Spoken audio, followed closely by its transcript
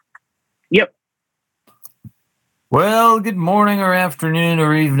Yep. Well, good morning or afternoon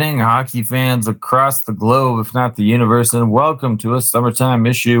or evening, hockey fans across the globe, if not the universe, and welcome to a summertime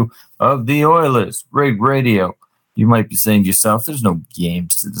issue of the Oilers Rig Radio. You might be saying to yourself, there's no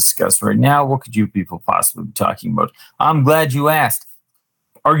games to discuss right now. What could you people possibly be talking about? I'm glad you asked.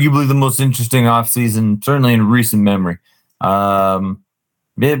 Arguably the most interesting offseason, certainly in recent memory. With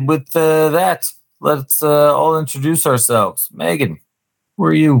that, let's all introduce ourselves. Megan, who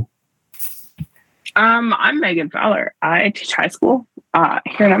are you? I'm Megan Fowler. I teach high school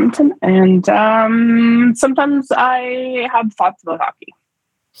here in Edmonton, and sometimes I have thoughts about hockey.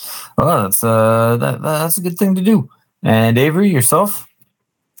 Oh, that's a good thing to do. And Avery, yourself?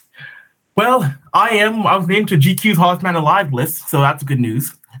 Well, I was named to GQ's Hottest Man Alive list, so that's good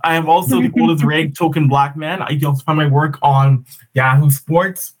news. I am also the oldest ranked token black man. I also find my work on Yahoo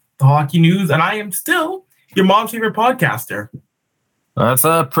Sports, the hockey news, and I am still your mom's favorite podcaster. That's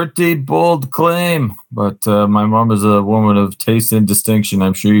a pretty bold claim, but my mom is a woman of taste and distinction.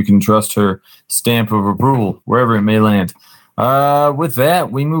 I'm sure you can trust her stamp of approval wherever it may land. With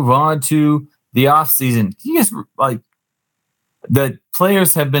that, we move on to the off season. You guys the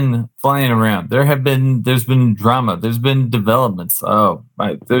players have been flying around. There's been drama. There's been developments.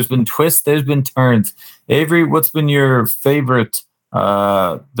 There's been twists. There's been turns. Avery, what's been your favorite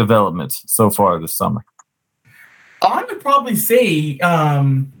development so far this summer? I would probably say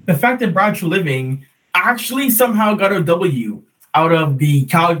the fact that Brad Treliving actually somehow got a W out of the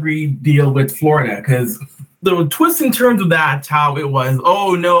Calgary deal with Florida, because the twists and turns of that's how it was.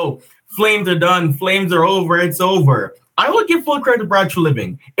 Oh no, Flames are done. Flames are over. It's over. I would give full credit to Brad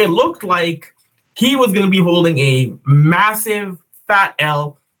Treliving. It looked like he was going to be holding a massive fat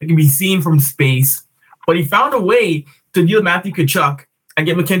L that can be seen from space, but he found a way to deal with Matthew Tkachuk and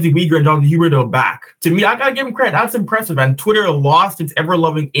get Mackenzie Weegar and Jonathan Huberdeau back. To me, I got to give him credit. That's impressive. And Twitter lost its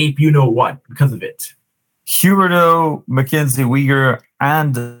ever-loving ape you-know-what because of it. Huberdeau, Mackenzie Weegar,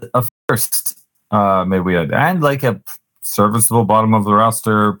 and a first, maybe we had, and like a serviceable bottom of the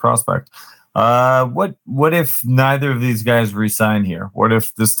roster prospect. What if neither of these guys re-sign here? What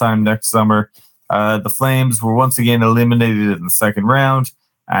if this time next summer the Flames were once again eliminated in the second round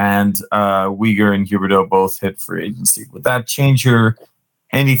and Weegar and Huberdeau both hit free agency? Would that change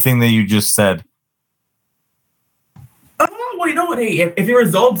anything that you just said? Well, you know what? Hey, if it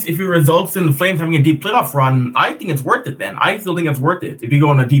results in the Flames having a deep playoff run, I think it's worth it. Then I still think it's worth it if you go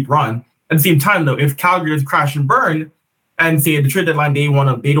on a deep run. At the same time, though, if Calgary is crash and burn, and say at the trade deadline they don't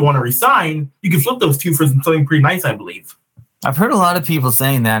want to resign, you can flip those two for something pretty nice, I believe. I've heard a lot of people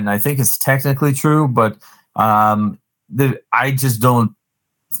saying that, and I think it's technically true, but I just don't.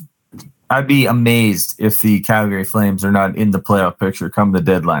 I'd be amazed if the Calgary Flames are not in the playoff picture come the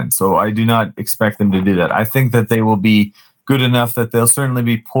deadline. So I do not expect them to do that. I think that they will be good enough that they'll certainly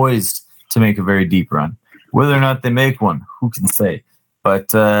be poised to make a very deep run. Whether or not they make one, who can say?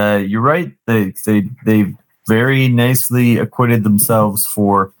 But you're right. They very nicely acquitted themselves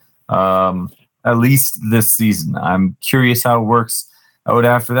for at least this season. I'm curious how it works out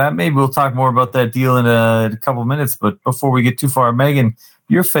after that. Maybe we'll talk more about that deal in a couple minutes. But before we get too far, Megan,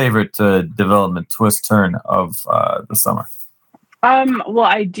 your favorite development twist turn of the summer? Well,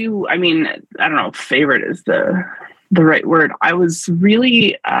 I do. I mean, I don't know if favorite is the right word. I was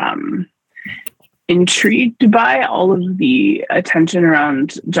really intrigued by all of the attention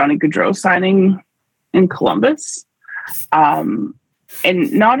around Johnny Gaudreau signing in Columbus. And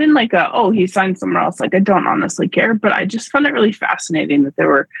not in like he signed somewhere else. Like, I don't honestly care, but I just found it really fascinating that there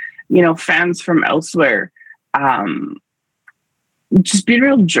were, fans from elsewhere just being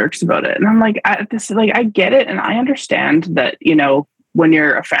real jerks about it. And I'm like, I get it. And I understand that, when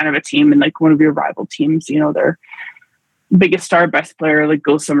you're a fan of a team and like one of your rival teams, their biggest star, best player, like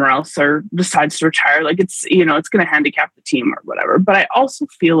goes somewhere else or decides to retire, like it's going to handicap the team or whatever. But I also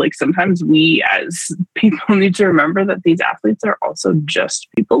feel like sometimes we as people need to remember that these athletes are also just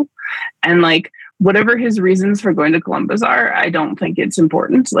people. And like, whatever his reasons for going to Columbus are, I don't think it's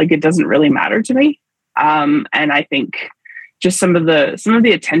important. Like, it doesn't really matter to me. And I think just some of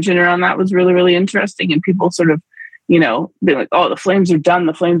the attention around that was really, really interesting. And people sort of, being like, oh, the Flames are done.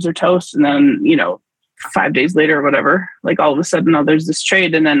 The Flames are toast. And then, 5 days later or whatever, like all of a sudden, oh, there's this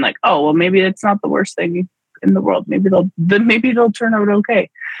trade. And then like, oh, well, maybe it's not the worst thing in the world. Maybe they'll turn out okay.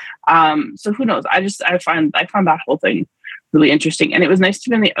 So who knows? I find that whole thing really interesting. And it was nice to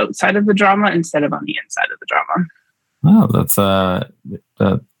be on the outside of the drama instead of on the inside of the drama. Oh,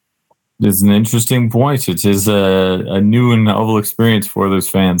 that is an interesting point. It is a new and novel experience for those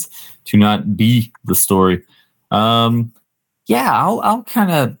fans to not be the story. I'll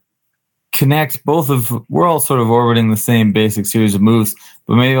kind of connect we're all sort of orbiting the same basic series of moves,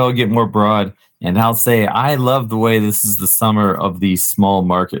 but maybe I'll get more broad and I'll say I love the way this is the summer of the small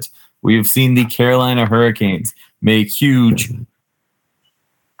market. We have seen the Carolina Hurricanes make huge,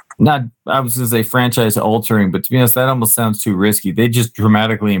 I was going to say franchise altering, but to be honest, that almost sounds too risky. They just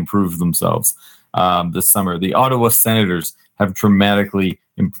dramatically improved themselves this summer. The Ottawa Senators have dramatically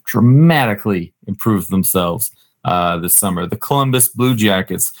improved themselves this summer. The Columbus Blue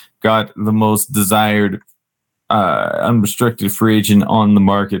Jackets got the most desired unrestricted free agent on the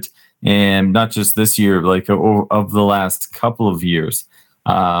market, and not just this year, like of the last couple of years.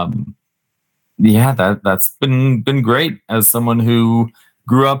 That's been great. As someone who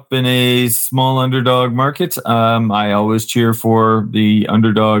grew up in a small underdog market, I always cheer for the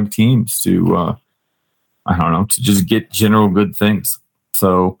underdog teams to just get general good things.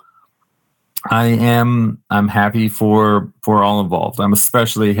 So I'm happy for all involved. I'm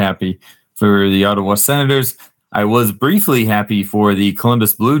especially happy for the Ottawa Senators. I was briefly happy for the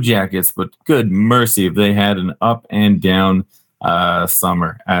Columbus Blue Jackets, but good mercy if they had an up and down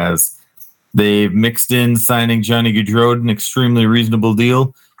summer, as they've mixed in signing Johnny Gaudreau, an extremely reasonable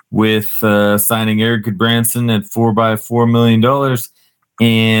deal, with signing Eric Goodbranson at $4 million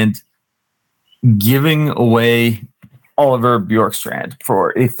and giving away Oliver Bjorkstrand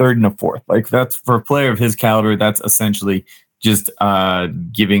for a third and a fourth. Like, that's, for a player of his caliber, that's essentially just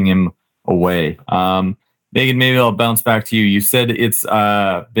giving him away. Megan, maybe I'll bounce back to you. You said it's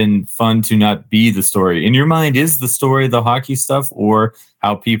been fun to not be the story. In your mind, is the story the hockey stuff or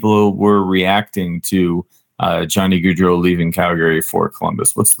how people were reacting to Johnny Gaudreau leaving Calgary for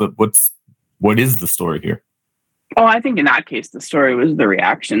Columbus? What is the story here? Oh, I think in that case, the story was the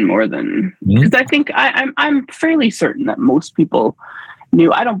reaction more than, because I think I'm fairly certain that most people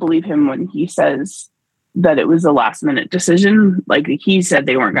knew. I don't believe him when he says that it was a last minute decision. Like, he said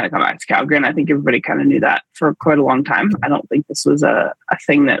they weren't going to come back to Calgary, and I think everybody kind of knew that for quite a long time. I don't think this was a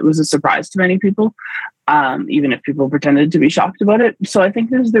thing that was a surprise to many people, even if people pretended to be shocked about it. So I think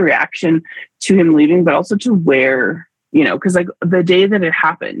there's the reaction to him leaving, but also to where, because like the day that it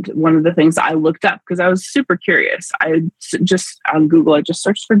happened, one of the things I looked up, because I was super curious, I just on Google, I just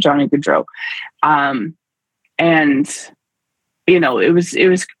searched for Johnny Gaudreau, and it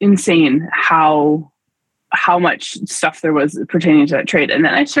was insane how much stuff there was pertaining to that trade. And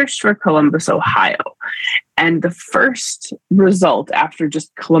then I searched for Columbus, Ohio. And the first result after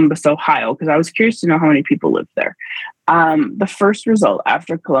just Columbus, Ohio, because I was curious to know how many people lived there. The first result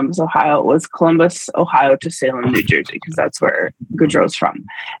after Columbus, Ohio was Columbus, Ohio to Salem, New Jersey, because that's where Gaudreau's from.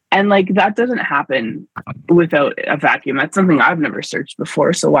 And like, that doesn't happen without a vacuum. That's something I've never searched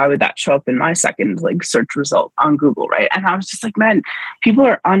before. So why would that show up in my second search result on Google, right? And I was just like, man, people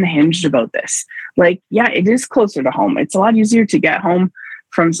are unhinged about this. Like, yeah, it is closer to home. It's a lot easier to get home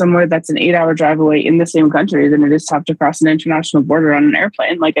from somewhere that's an 8-hour drive away in the same country than it is to have to cross an international border on an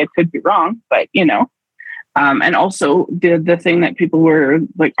airplane. Like, I could be wrong, but and also the thing that people were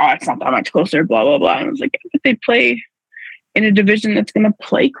like, oh, it's not that much closer, blah, blah, blah. And I was like, but they play in a division that's going to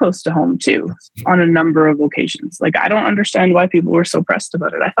play close to home too on a number of locations. Like, I don't understand why people were so pressed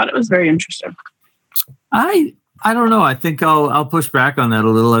about it. I thought it was very interesting. I don't know. I think I'll push back on that a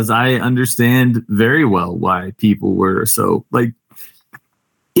little, as I understand very well why people were so like.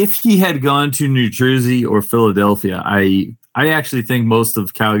 If he had gone to New Jersey or Philadelphia, I actually think most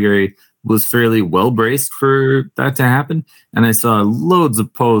of Calgary was fairly well braced for that to happen. And I saw loads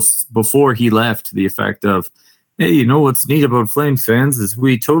of posts before he left to the effect of, hey, what's neat about Flames fans is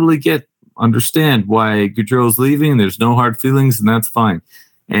we totally understand why Gaudreau's leaving. There's no hard feelings, and that's fine.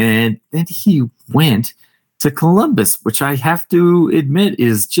 And then he went to Columbus, which I have to admit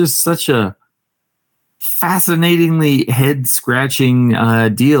is just such a fascinatingly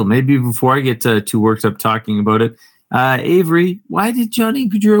head-scratching deal. Maybe before I get too worked up talking about it, Avery, why did Johnny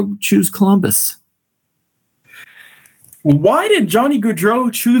Gaudreau choose Columbus? Why did Johnny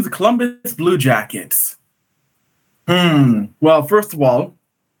Gaudreau choose Columbus Blue Jackets? Well, first of all,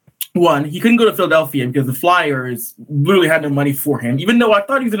 one, he couldn't go to Philadelphia because the Flyers literally had no money for him. Even though I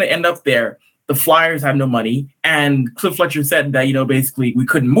thought he was going to end up there, the Flyers had no money. And Cliff Fletcher said that, basically we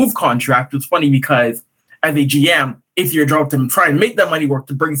couldn't move contract. It's funny because as a GM, it's your job to try and make that money work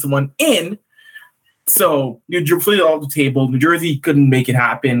to bring someone in. So New Jersey off the table. New Jersey couldn't make it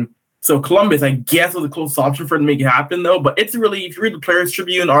happen. So Columbus, I guess, was a close option for him to make it happen, though. But it's really, if you read the Players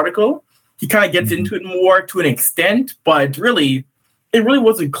Tribune article, he kind of gets into it more to an extent. But really, it really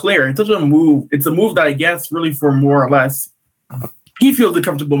wasn't clear. It's such a move. It's a move that I guess really for more or less, he feels a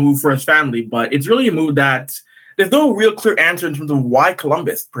comfortable move for his family. But it's really a move that there's no real clear answer in terms of why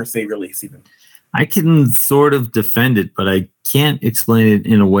Columbus, per se, really, Stephen. I can sort of defend it, but I can't explain it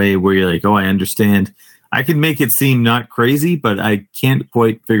in a way where you're like, oh, I understand. I can make it seem not crazy, but I can't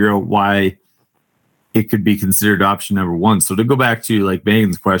quite figure out why it could be considered option number one. So to go back to like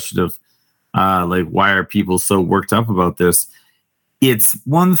Megan's question of like, why are people so worked up about this? It's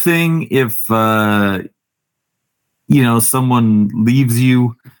one thing if, someone leaves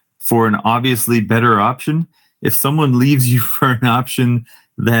you for an obviously better option. If someone leaves you for an option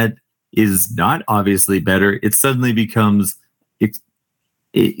that is not obviously better, it suddenly becomes,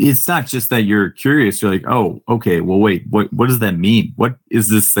 it's not just that you're curious. You're like, oh, okay, well, wait, what does that mean? What is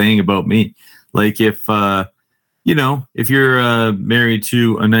this saying about me? Like if you're married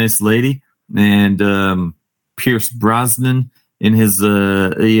to a nice lady and Pierce Brosnan in his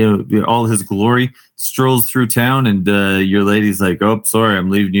all his glory strolls through town and your lady's like, oh, sorry, I'm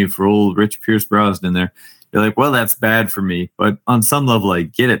leaving you for old rich Pierce Brosnan there. You're like, well, that's bad for me. But on some level, I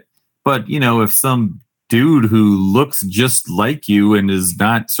get it. But, if some dude who looks just like you and is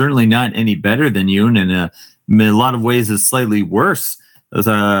certainly not any better than you and in a lot of ways is slightly worse,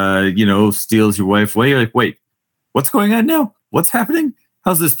 steals your wife away, you're like, wait, what's going on now? What's happening?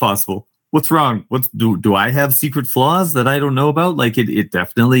 How's this possible? What's wrong? Do I have secret flaws that I don't know about? Like it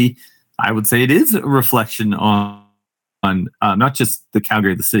definitely, I would say it is a reflection on not just the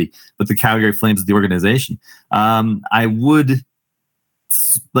Calgary, the city, but the Calgary Flames, the organization. I would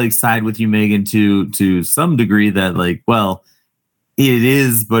side with you, Megan, to some degree that it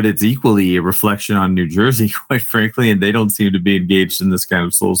is, but it's equally a reflection on New Jersey, quite frankly, and they don't seem to be engaged in this kind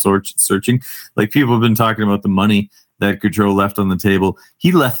of soul searching. Like people have been talking about the money that Gaudreau left on the table.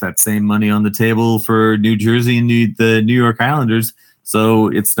 He left that same money on the table for New Jersey and the New York Islanders. So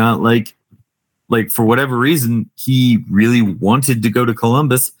it's not like for whatever reason, he really wanted to go to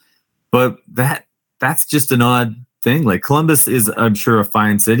Columbus, but that's just an odd thing. Like Columbus is, I'm sure, a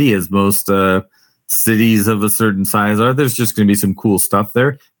fine city, as most cities of a certain size are. There's just going to be some cool stuff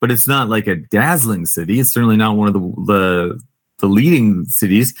there, but it's not like a dazzling city. It's certainly not one of the leading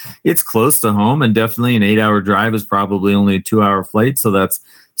cities. It's close to home, and definitely an 8-hour drive is probably only a 2-hour flight. So that's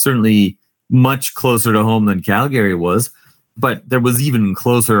certainly much closer to home than Calgary was. But there was even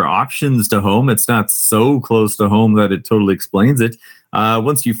closer options to home. It's not so close to home that it totally explains it.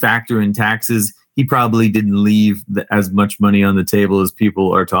 Once you factor in taxes, he probably didn't leave as much money on the table as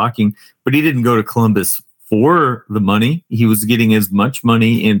people are talking, but he didn't go to Columbus for the money. He was getting as much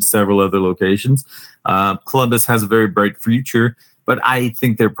money in several other locations. Columbus has a very bright future, but I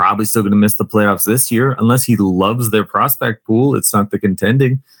think they're probably still going to miss the playoffs this year unless he loves their prospect pool. It's not the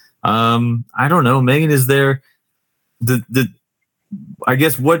contending. I don't know, Megan, is there I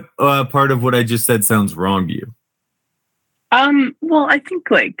guess what part of what I just said sounds wrong to you? Well, I think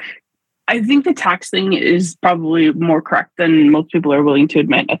the tax thing is probably more correct than most people are willing to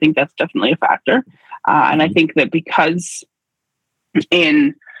admit. I think that's definitely a factor. And I think that because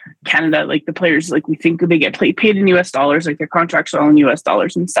in Canada, the players, we think they get paid in US dollars, their contracts are all in US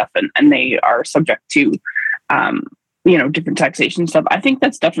dollars and stuff, and they are subject to, different taxation stuff. I think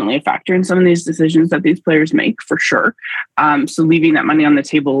that's definitely a factor in some of these decisions that these players make, for sure. So leaving that money on the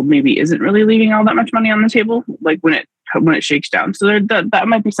table maybe isn't really leaving all that much money on the table, when it shakes down. So that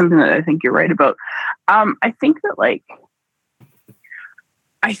might be something that I think you're right about. I think that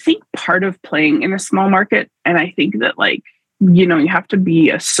I think part of playing in a small market, and I think that you have to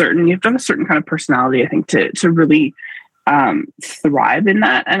have a certain kind of personality, I think, to really thrive in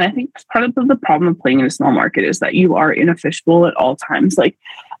that. And I think part of the problem of playing in a small market is that you are in a fishbowl at all times.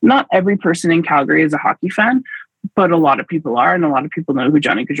 Not every person in Calgary is a hockey fan, but a lot of people are, and a lot of people know who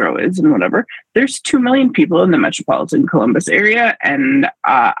Johnny Gaudreau is and whatever. There's 2 million people in the metropolitan Columbus area, and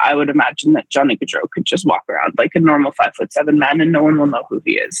I would imagine that Johnny Gaudreau could just walk around like a normal 5'7" man, and no one will know who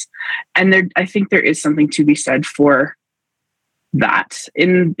he is. And I think there is something to be said for that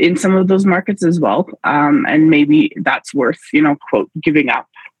in some of those markets as well. And maybe that's worth, quote, giving up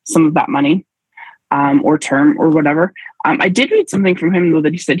some of that money or term or whatever. I did read something from him, though,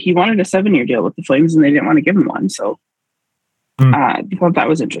 that he said he wanted a 7-year deal with the Flames and they didn't want to give him one. So I thought that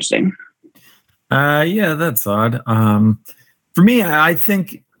was interesting. Yeah, that's odd. For me, I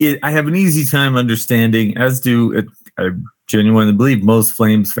think I have an easy time understanding, as do I genuinely believe most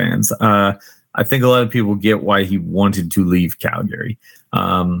Flames fans. I think a lot of people get why he wanted to leave Calgary.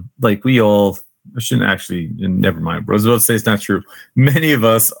 I shouldn't actually, never mind. I was about to say it's not true. Many of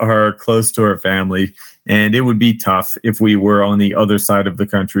us are close to our family, and it would be tough if we were on the other side of the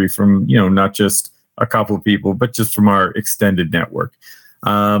country from, not just a couple of people, but just from our extended network.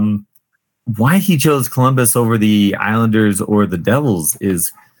 Why he chose Columbus over the Islanders or the Devils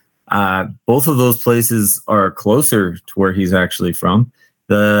is both of those places are closer to where he's actually from.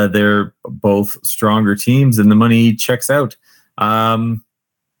 They're both stronger teams, and the money checks out.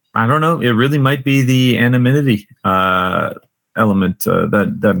 I don't know. It really might be the anonymity element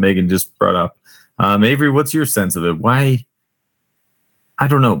that Megan just brought up. Avery, what's your sense of it? Why? I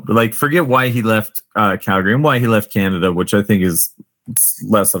don't know. Like, forget why he left Calgary and why he left Canada, which I think is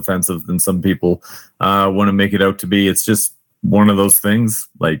less offensive than some people want to make it out to be. It's just one of those things.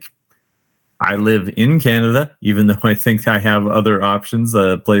 Like, I live in Canada, even though I think I have other options,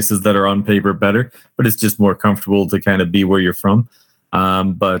 places that are on paper better, but it's just more comfortable to kind of be where you're from.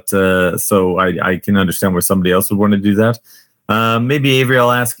 So I can understand where somebody else would want to do that. Maybe Avery,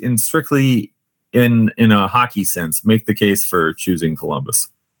 I'll ask strictly in a hockey sense, make the case for choosing Columbus.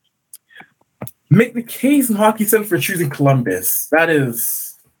 Make the case in hockey sense for choosing Columbus. That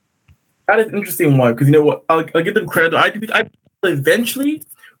is an interesting one, because you know what? I'll give them credit. I will eventually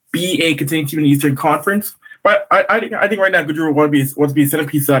be a contending team in the Eastern Conference, but I think right now Gaudreau wants to be a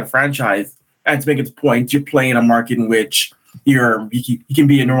centerpiece of that franchise. And to make its point, you're playing a market in which he can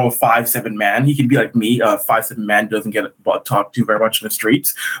be a normal 5'7" man. He can be like me, a 5'7" man doesn't get talked to very much in the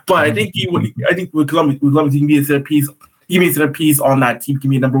streets. But I think with Columbus, he can be a centerpiece. He can be a centerpiece on that team. He can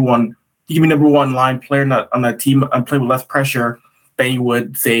be number one line player on that team and play with less pressure than you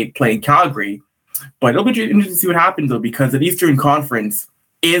would say play in Calgary. But it'll be interesting to see what happens though, because the Eastern Conference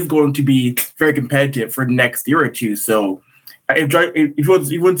is going to be very competitive for the next year or two. So if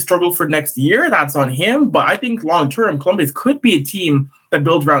he would struggle for next year, that's on him. But I think long term, Columbus could be a team that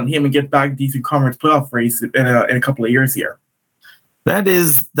builds around him and get back decent conference playoff race in a couple of years here.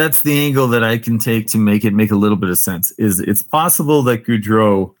 That's the angle that I can take to make it make a little bit of sense. Is it's possible that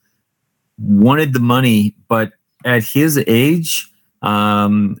Gaudreau wanted the money, but at his age,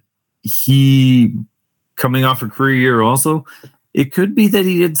 he coming off a career year also, it could be that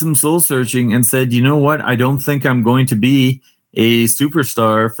he did some soul searching and said, you know what, I don't think I'm going to be a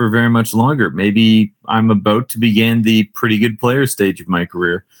superstar for very much longer. Maybe I'm about to begin the pretty good player stage of my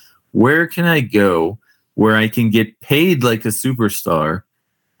career. Where can I go where I can get paid like a superstar,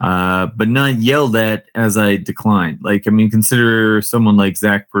 but not yelled at as I decline? Like, I mean, consider someone like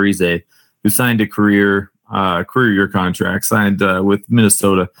Zach Parise, who signed a career year contract, signed with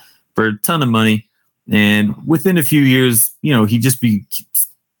Minnesota for a ton of money. And within a few years, you know, he just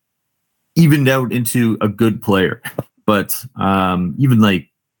evened out into a good player. But even like,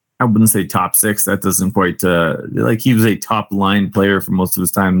 I wouldn't say top six. That doesn't quite like he was a top line player for most of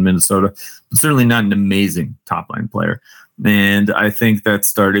his time in Minnesota, but certainly not an amazing top line player. And I think that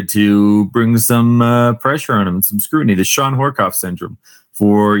started to bring some pressure on him and some scrutiny. The Sean Horkoff syndrome,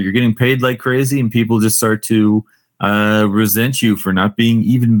 for you're getting paid like crazy and people just start to resent you for not being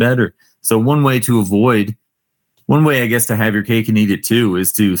even better. So one way, I guess, to have your cake and eat it too,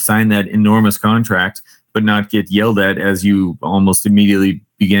 is to sign that enormous contract, but not get yelled at as you almost immediately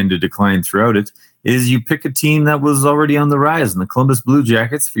begin to decline throughout it, is you pick a team that was already on the rise. And the Columbus Blue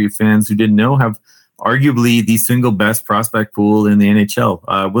Jackets, for you fans who didn't know, have arguably the single best prospect pool in the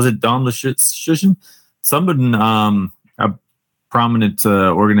NHL. Was it Dom Luszczyszyn? Someone, a prominent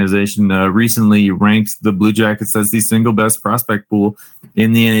organization, recently ranked the Blue Jackets as the single best prospect pool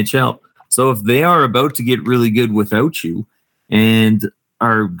in the NHL. So if they are about to get really good without you and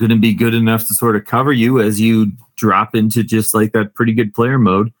are going to be good enough to sort of cover you as you drop into just like that pretty good player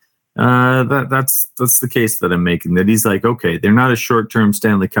mode, that's the case that I'm making. That he's like, okay, they're not a short-term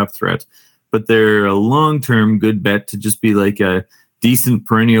Stanley Cup threat, but they're a long-term good bet to just be like a decent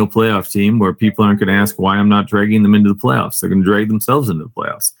perennial playoff team where people aren't going to ask why I'm not dragging them into the playoffs. They're going to drag themselves into the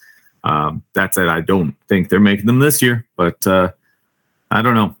playoffs. That's it. I don't think they're making them this year, but I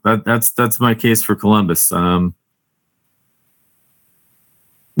don't know. That's my case for Columbus.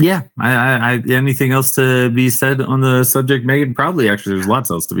 Yeah, I anything else to be said on the subject, Megan? Probably, actually, there's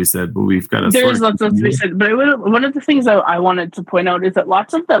lots else to be said, but we've got to. There's lots else to be said, but one of the things I wanted to point out is that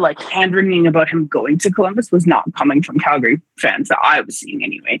lots of the like hand-wringing about him going to Columbus was not coming from Calgary fans that I was seeing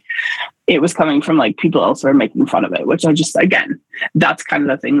anyway. It was coming from like people elsewhere making fun of it, which I just, again, that's kind of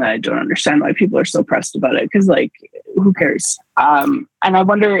the thing that I don't understand why people are so pressed about it, because like, who cares? And I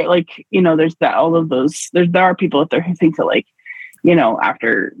wonder, like, you know, there's that all of those. There are people out there who think that like, you know,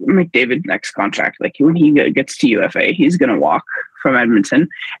 after McDavid's next contract, like when he gets to UFA, he's going to walk from Edmonton.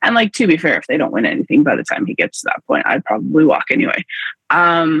 And like, to be fair, if they don't win anything by the time he gets to that point, I'd probably walk anyway.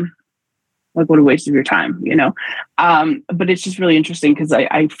 Like, what a waste of your time, you know? But it's just really interesting because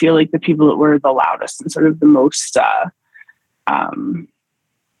I feel like the people that were the loudest and sort of the most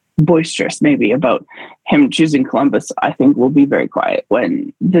boisterous maybe about him choosing Columbus, I think will be very quiet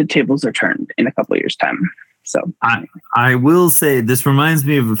when the tables are turned in a couple of years' time. So I will say this reminds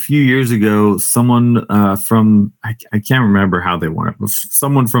me of a few years ago, someone from, I can't remember how they won it, but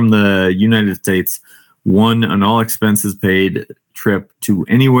someone from the United States won an all expenses paid trip to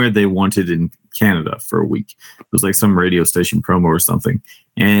anywhere they wanted in Canada for a week. It was like some radio station promo or something.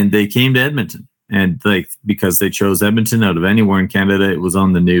 And they came to Edmonton. And like, because they chose Edmonton out of anywhere in Canada, it was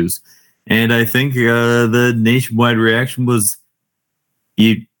on the news. And I think the nationwide reaction was,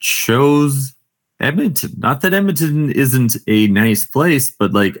 you chose Edmonton. Not that Edmonton isn't a nice place,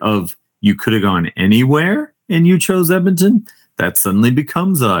 but like you could have gone anywhere and you chose Edmonton. That suddenly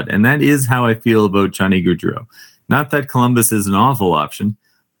becomes odd. And that is how I feel about Johnny Gaudreau. Not that Columbus is an awful option,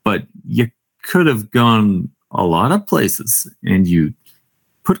 but you could have gone a lot of places and you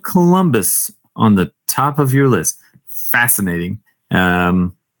put Columbus on the top of your list. Fascinating.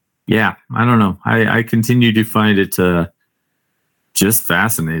 Yeah, I don't know. I continue to find it just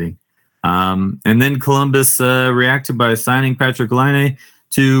fascinating. And then Columbus reacted by signing Patrik Laine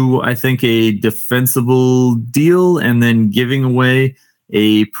to, I think, a defensible deal and then giving away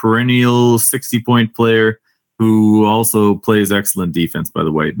a perennial 60-point player who also plays excellent defense, by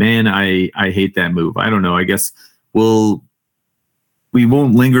the way. Man, I hate that move. I don't know. I guess we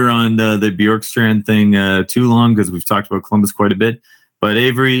won't linger on the Bjorkstrand thing too long because we've talked about Columbus quite a bit. But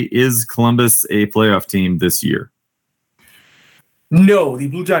Avery, is Columbus a playoff team this year? No, the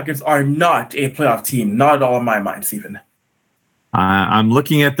Blue Jackets are not a playoff team. Not at all in my mind, Stephen. I'm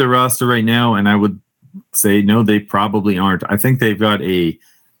looking at their roster right now, and I would say no, they probably aren't. I think they've got a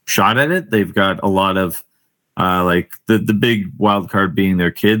shot at it. They've got a lot of like the big wild card being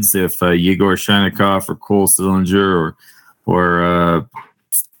their kids. If Yegor Shynakov or Cole Sillinger or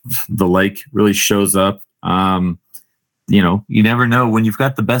the like really shows up, you never know when you've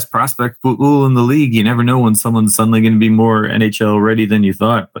got the best prospect pool in the league. You never know when someone's suddenly going to be more NHL ready than you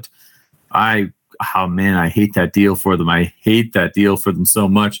thought. But I hate that deal for them. I hate that deal for them so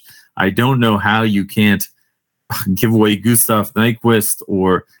much. I don't know how you can't give away Gustav Nyquist,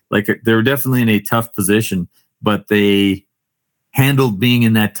 or like they're definitely in a tough position, but they handled being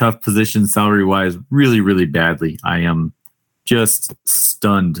in that tough position salary wise really, really badly. I am just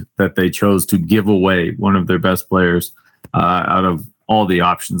stunned that they chose to give away one of their best players out of all the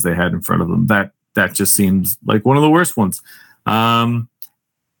options they had in front of them. That just seems like one of the worst ones.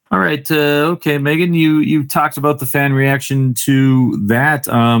 All right. Okay, Megan, you talked about the fan reaction to that.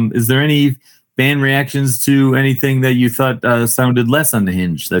 Is there any fan reactions to anything that you thought sounded less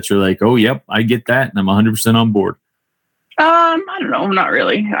unhinged that you're like, oh, yep, I get that, and I'm 100% on board? I don't know. Not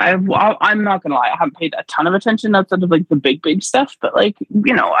really. I'm not gonna lie. I haven't paid a ton of attention outside of like the big stuff, but like,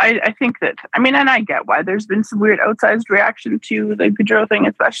 I think that, and I get why there's been some weird outsized reaction to the Gaudreau thing,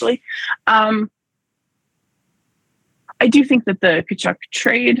 especially. I do think that the Tkachuk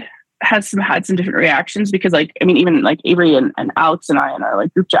trade had some different reactions because, like, even like Avery and Alex and I in our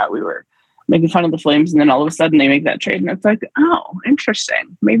like group chat, we were making fun of the Flames, and then all of a sudden they make that trade, and it's like, oh,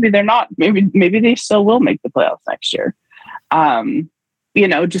 interesting. Maybe they're not. Maybe they still will make the playoffs next year.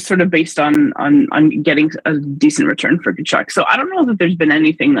 Just sort of based on getting a decent return for Tkachuk. So I don't know that there's been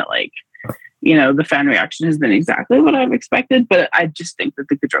anything that like, the fan reaction has been exactly what I've expected, but I just think that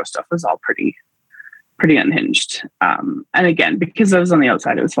the Gaudreau stuff was all pretty unhinged. And again, because I was on the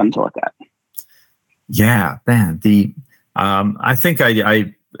outside, it was fun to look at. Yeah, man. I think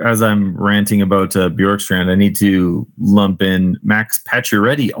I as I'm ranting about Bjorkstrand, I need to lump in Max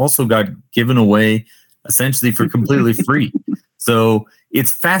Pacioretty. Also got given away essentially for completely free. So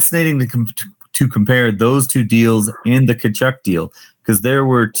it's fascinating to compare those two deals and the Tkachuk deal, because there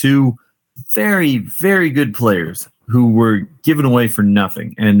were two very, very good players who were given away for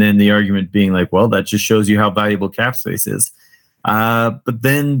nothing. And then the argument being like, well, that just shows you how valuable cap space is. But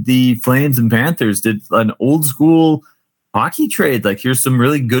then the Flames and Panthers did an old school hockey trade. Like, here's some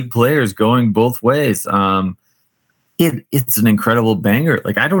really good players going both ways. It's an incredible banger.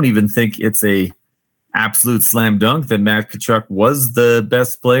 Like, I don't even think it's a absolute slam dunk that Matt Tkachuk was the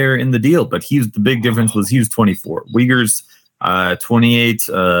best player in the deal, but the big difference was he was 24. Uyghur's 28.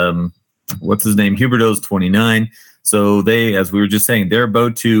 What's his name? Huberdeau's 29. So they, as we were just saying, they're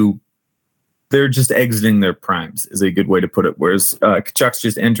just exiting their primes is a good way to put it. Whereas Tkachuk's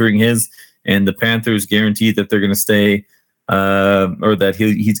just entering his, and the Panthers guarantee that they're going to stay, or that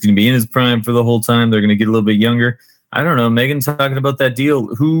he's going to be in his prime for the whole time. They're going to get a little bit younger. I don't know. Megan, talking about that deal,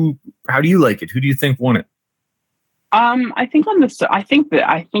 how do you like it? Who do you think won it? I think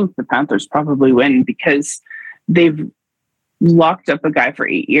the Panthers probably win because they've locked up a guy for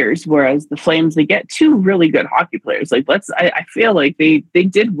 8 years, whereas the Flames, they get two really good hockey players. Like, I feel like they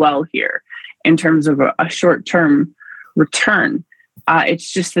did well here in terms of a short-term return. It's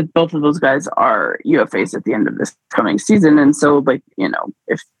just that both of those guys are UFAs at the end of this coming season, and so, like,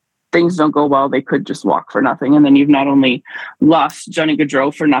 if things don't go well, they could just walk for nothing. And then you've not only lost Johnny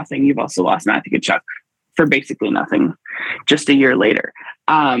Gaudreau for nothing, you've also lost Matthew Tkachuk for basically nothing just a year later.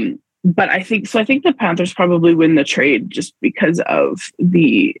 But I think the Panthers probably win the trade just because of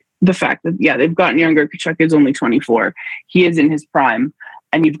the fact that, they've gotten younger. Tkachuk is only 24. He is in his prime,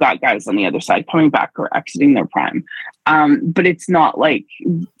 and you've got guys on the other side coming back or exiting their prime. But it's not like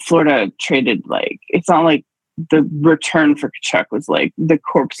Florida traded, it's not like the return for Tkachuk was like the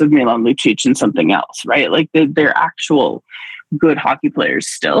corpse of Milan Lucic and something else, right? Like they're actual good hockey players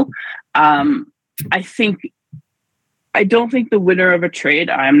still. I don't think the winner of a trade,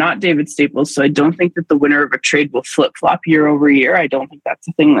 I'm not David Staples, so I don't think that the winner of a trade will flip-flop year over year. I don't think that's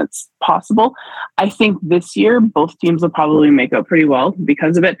a thing that's possible. I think this year, both teams will probably make out pretty well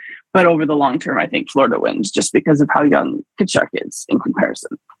because of it. But over the long term, I think Florida wins just because of how young Tkachuk is in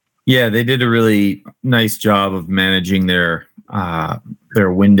comparison. Yeah, they did a really nice job of managing their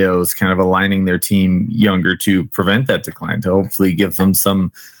windows, kind of aligning their team younger to prevent that decline, to hopefully give them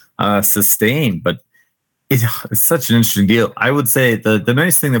some sustain. But it's such an interesting deal. I would say the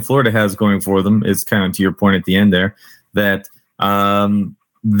nice thing that Florida has going for them is kind of to your point at the end there, that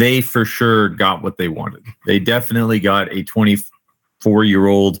they for sure got what they wanted. They definitely got a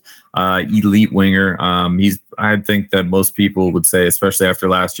 24-year-old elite winger. I think that most people would say, especially after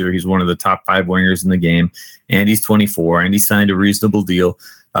last year, he's one of the top 5 wingers in the game, and he's 24, and he signed a reasonable deal.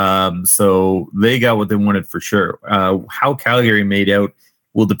 So they got what they wanted for sure. How Calgary made out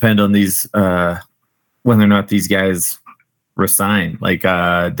will depend on these whether or not these guys resign.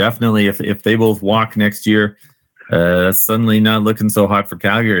 Definitely if they both walk next year, suddenly not looking so hot for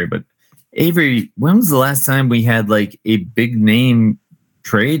Calgary. But Avery, when was the last time we had a big name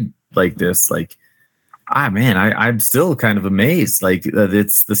trade like this? I'm still kind of amazed.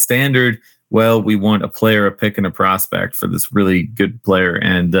 It's the standard, well, we want a player, a pick, and a prospect for this really good player.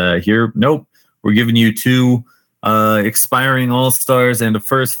 And here, nope, we're giving you 2 expiring all-stars and a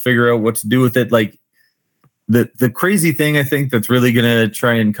first, figure out what to do with it. The crazy thing I think that's really going to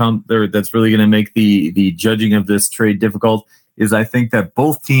that's really going to make the judging of this trade difficult is I think that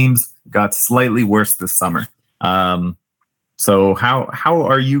both teams got slightly worse this summer. So how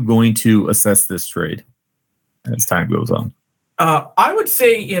are you going to assess this trade as time goes on? I would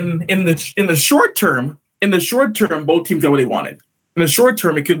say in the short term, both teams got what they wanted. In the short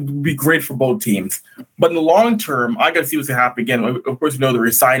term, it could be great for both teams, but in the long term, I got to see what's going to happen again. Of course, we know the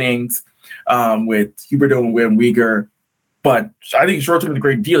resignings with Huberdeau and Weegar, but I think short term is a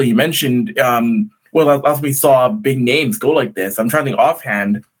great deal. You mentioned, last we saw big names go like this. I'm trying to think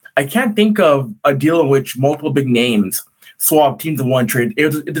offhand. I can't think of a deal in which multiple big names swap teams in one trade.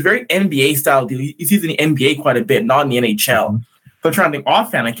 It's a very NBA style deal. You see it in the NBA quite a bit, not in the NHL. So I'm trying to think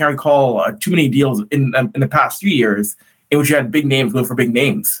offhand. I can't recall too many deals in the past few years in which you had big names go for big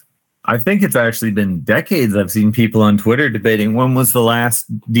names. I think it's actually been decades. I've seen people on Twitter debating when was the last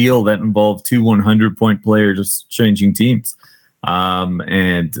deal that involved 2 100-point players changing teams. I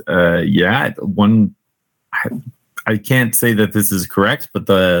can't say that this is correct, but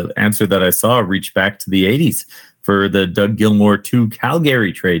the answer that I saw reached back to the 80s for the Doug Gilmour to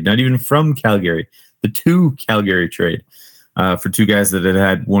Calgary trade, not even from Calgary, the to Calgary trade for 2 guys that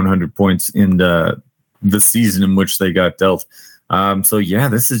had 100 points in the season in which they got dealt.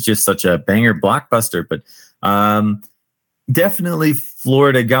 This is just such a banger blockbuster, but definitely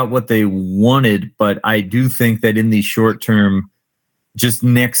Florida got what they wanted, but I do think that in the short term, just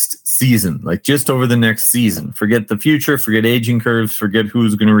next season, just over the next season, forget the future, forget aging curves, forget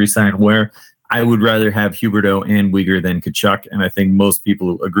who's going to resign where. I would rather have Huberdeau and Weegar than Tkachuk, and I think most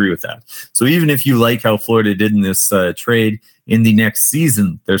people agree with that. So even if you like how Florida did in this trade, in the next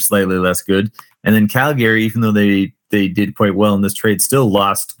season, they're slightly less good. And then Calgary, even though they did quite well in this trade, still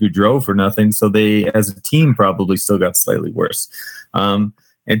lost Gaudreau for nothing. So they, as a team, probably still got slightly worse.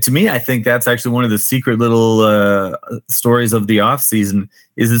 And to me, I think that's actually one of the secret little stories of the offseason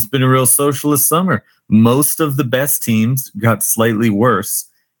is it's been a real socialist summer. Most of the best teams got slightly worse,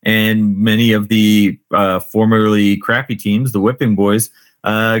 and many of the formerly crappy teams, the Whipping Boys,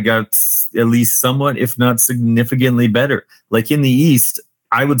 got at least somewhat, if not significantly better. In the East,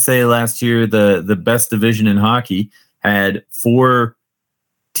 I would say last year the best division in hockey had 4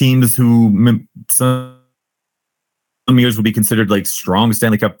 teams who some years would be considered strong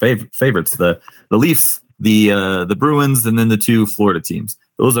Stanley Cup favorites. The Leafs, the Bruins, and then the 2 Florida teams.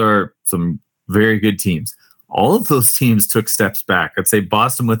 Those are some very good teams. All of those teams took steps back. I'd say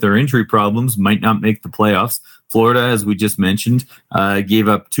Boston, with their injury problems, might not make the playoffs. Florida, as we just mentioned, gave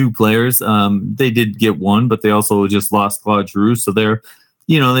up 2 players. They did get 1, but they also just lost Claude Giroux. So they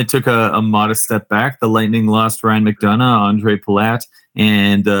took a modest step back. The Lightning lost Ryan McDonough, Andre Palat,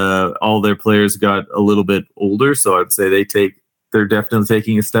 and all their players got a little bit older. So I'd say they're definitely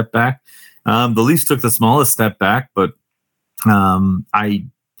taking a step back. The Leafs took the smallest step back, but I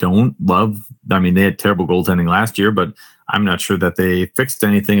don't love. I mean, they had terrible goaltending last year, but I'm not sure that they fixed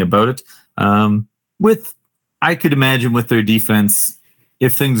anything about it. I could imagine with their defense,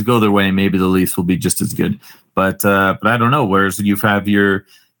 if things go their way, maybe the Leafs will be just as good. But I don't know. Whereas you have your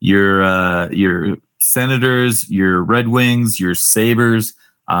Senators, your Red Wings, your Sabres,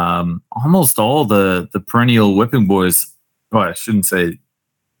 almost all the perennial whipping boys. Oh, I shouldn't say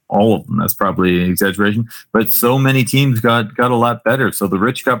all of them. That's probably an exaggeration. But so many teams got a lot better. So the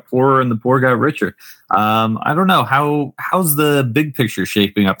rich got poorer and the poor got richer. I don't know. How's the big picture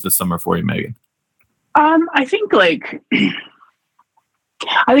shaping up this summer for you, Megan? I think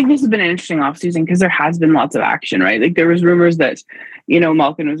this has been an interesting offseason because there has been lots of action, right? Like there was rumors that,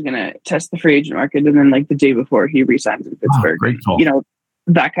 Malkin was going to test the free agent market, and then like the day before he resigns in Pittsburgh, great call.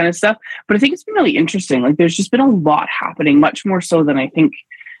 That kind of stuff. But I think it's been really interesting. Like there's just been a lot happening, much more so than I think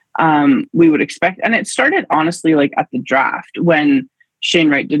we would expect. And it started honestly like at the draft when Shane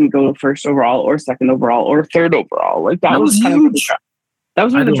Wright didn't go first overall or second overall or third overall. Like that was kind of that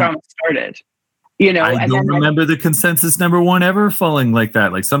was where the drama started. I don't remember the consensus number one ever falling like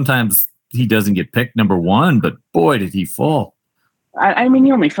that. Like sometimes he doesn't get picked number one, but boy, did he fall. I mean,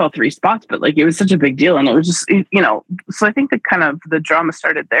 he only fell 3 spots, but like it was such a big deal. And it was just, so I think that kind of the drama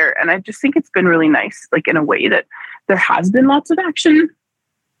started there. And I just think it's been really nice, like in a way that there has been lots of action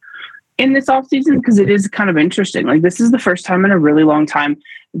in this offseason because it is kind of interesting. Like this is the first time in a really long time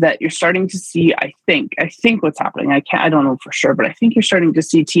that you're starting to see, I think what's happening. I don't know for sure, but I think you're starting to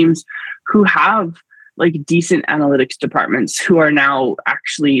see teams who have like decent analytics departments who are now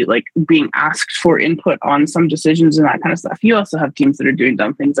actually like being asked for input on some decisions and that kind of stuff. You also have teams that are doing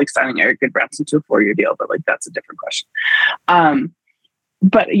dumb things like signing Eric Goodbranson to a 4-year deal, but like that's a different question.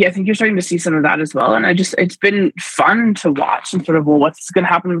 But yeah, I think you're starting to see some of that as well. And it's been fun to watch and sort of, well, what's going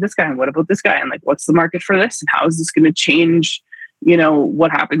to happen with this guy? And what about this guy? And like, what's the market for this? And how is this going to change,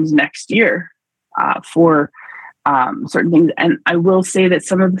 what happens next year for certain things? And I will say that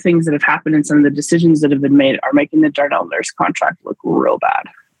some of the things that have happened and some of the decisions that have been made are making the Darnell Nurse contract look real bad,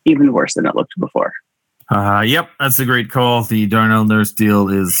 even worse than it looked before. Yep, that's a great call. The Darnell Nurse deal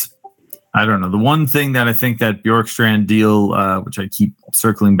is, I don't know. The one thing that I think that Bjorkstrand deal, which I keep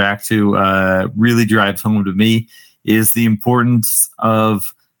circling back to, really drives home to me is the importance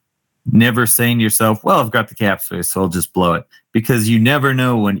of never saying to yourself, well, I've got the cap space, so I'll just blow it. Because you never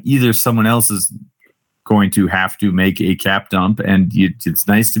know when either someone else is going to have to make a cap dump, and it's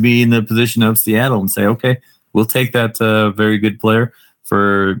nice to be in the position of Seattle and say, okay, we'll take that very good player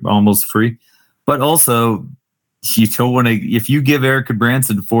for almost free. But also, you don't want to. If you give Eric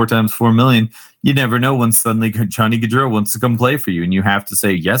Branson 4 times $4 million, you never know when suddenly Johnny Gaudreau wants to come play for you, and you have to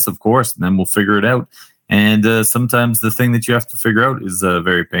say yes, of course, and then we'll figure it out. And sometimes the thing that you have to figure out is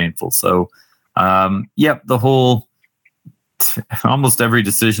very painful. So, the whole almost every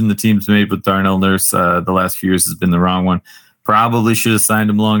decision the team's made with Darnell Nurse the last few years has been the wrong one. Probably should have signed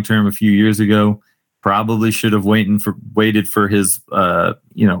him long term a few years ago. Probably should have waited for his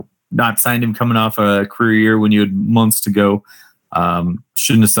not signed him coming off a career year when you had months to go.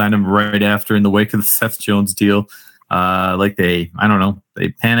 Shouldn't have signed him right after in the wake of the Seth Jones deal. They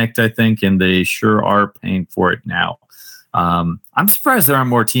panicked, I think, and they sure are paying for it now. I'm surprised there aren't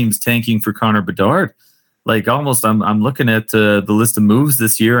more teams tanking for Connor Bedard. Like almost, I'm looking at the list of moves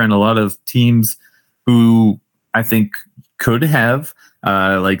this year, and a lot of teams who I think could have,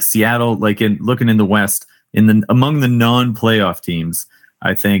 like Seattle, looking in the West, among the non-playoff teams.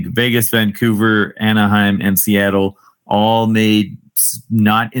 I think Vegas, Vancouver, Anaheim, and Seattle all made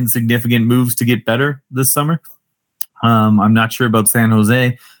not insignificant moves to get better this summer. I'm not sure about San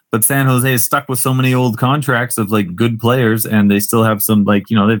Jose, but San Jose is stuck with so many old contracts of like good players, and they still have some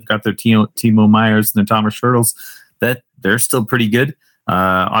they've got their Timo Myers and their Thomas Schertels that they're still pretty good.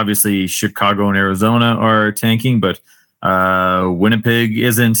 Obviously, Chicago and Arizona are tanking, but Winnipeg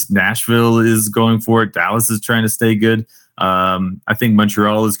isn't. Nashville is going for it. Dallas is trying to stay good. I think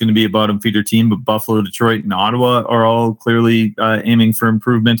Montreal is going to be a bottom feeder team, but Buffalo, Detroit, and Ottawa are all clearly aiming for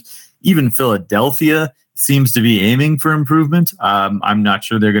improvement. Even Philadelphia seems to be aiming for improvement. I'm not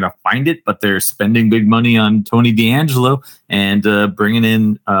sure they're going to find it, but they're spending big money on Tony DeAngelo and bringing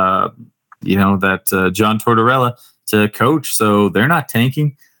in, John Tortorella to coach. So they're not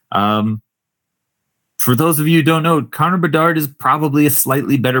tanking. For those of you who don't know, Connor Bedard is probably a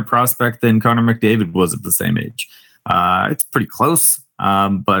slightly better prospect than Connor McDavid was at the same age. It's pretty close,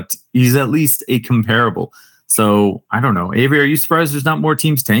 but he's at least a comparable. So I don't know. Avery, are you surprised there's not more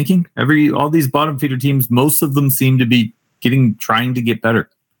teams tanking? All these bottom feeder teams, most of them seem to be trying to get better.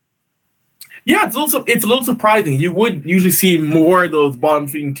 Yeah, it's a little surprising. You would usually see more of those bottom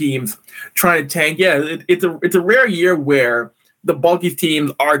feeding teams trying to tank. Yeah, it's a rare year where the bulky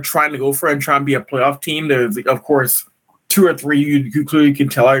teams are trying to go for it and try and be a playoff team. There's of course 2 or 3 you clearly can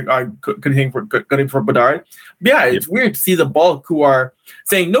tell are gunning for Bedard. But yeah, it's weird to see the bulk who are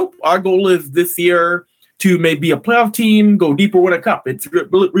saying, nope, our goal is this year to maybe a playoff team, go deeper, win a cup. It's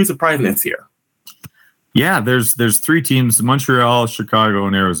really surprising this year. Yeah, there's 3 teams, Montreal, Chicago,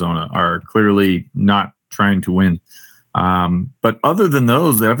 and Arizona are clearly not trying to win. But other than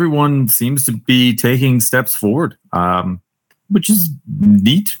those, everyone seems to be taking steps forward, which is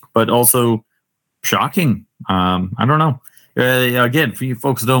neat, but also shocking. I don't know. Again, for you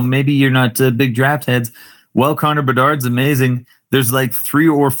folks though, maybe you're not big draft heads. Well, Connor Bedard's amazing. There's like 3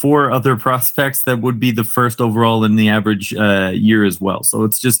 or 4 other prospects that would be the first overall in the average year as well. So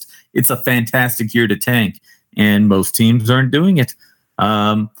it's a fantastic year to tank, and most teams aren't doing it.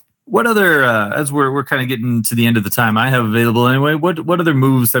 What other, as we're kind of getting to the end of the time I have available anyway, what other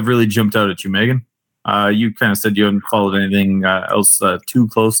moves have really jumped out at you, Megan? You kind of said you haven't followed anything else too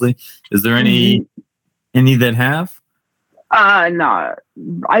closely. Is there any that have? No.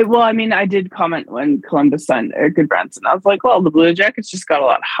 I did comment when Columbus signed Eric Goodbranson. I was like, well, the Blue Jackets just got a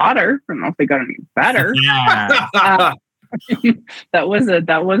lot hotter. I don't know if they got any better. Yeah. That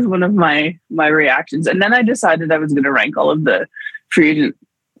was one of my reactions. And then I decided I was going to rank all of the free agent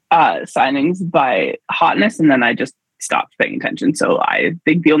signings by hotness, and then I just stopped paying attention. So I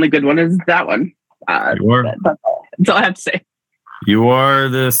think the only good one is that one. That's all I have to say. You are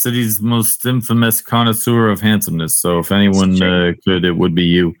the city's most infamous connoisseur of handsomeness. So if anyone could, it would be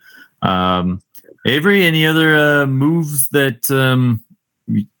you. Avery, any other moves that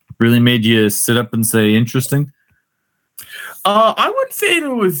really made you sit up and say interesting? I wouldn't say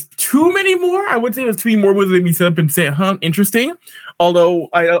there was too many more. I would say there's 3 more moves that made me sit up and say, interesting. Although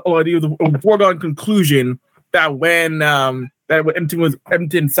I do the foregone conclusion that when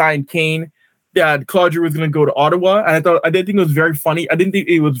Edmonton signed Kane, that Claude Giroux was going to go to Ottawa, and I did think it was very funny. I didn't think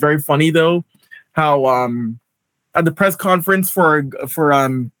it was very funny though how at the press conference for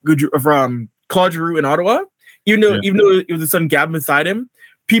Claude Giroux in Ottawa, even though it was his son Gavin beside him,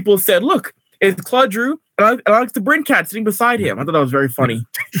 people said, "Look, it's Claude Giroux and Alex DeBrincat sitting beside him." I thought that was very funny.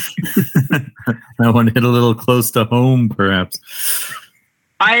 That one hit a little close to home, perhaps.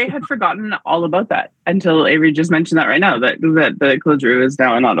 I had forgotten all about that until Avery just mentioned that right now, that the Claude Giroux is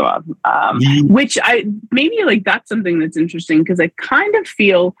now in Ottawa. Which that's something that's interesting, because I kind of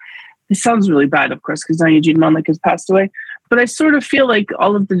feel, this sounds really bad, of course, because now Eugene Melnyk has passed away, but I sort of feel like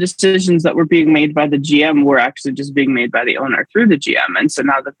all of the decisions that were being made by the GM were actually just being made by the owner through the GM. And so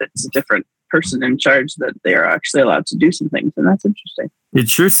now that it's a different person in charge, that they are actually allowed to do some things. And that's interesting. It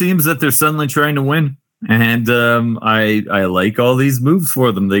sure seems that they're suddenly trying to win. And I like all these moves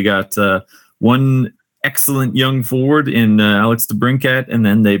for them. They got one excellent young forward in Alex DeBrincat, and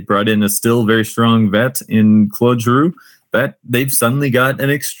then they brought in a still very strong vet in Claude Giroux. That they've suddenly got an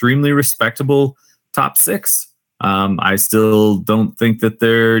extremely respectable top 6. I still don't think that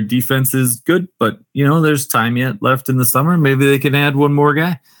their defense is good, but there's time yet left in the summer. Maybe they can add one more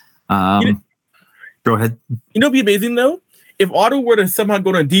guy. Go ahead. It'd be amazing though if Ottawa were to somehow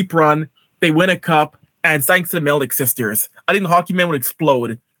go on a deep run, they win a cup. And thanks to the Melnyk sisters, I think the hockey man would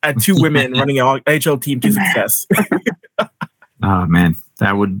explode at 2 women running an NHL team to success. Oh man,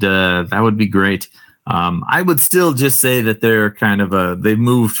 that would be great. I would still just say that they're kind of they've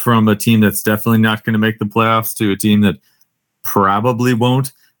moved from a team that's definitely not going to make the playoffs to a team that probably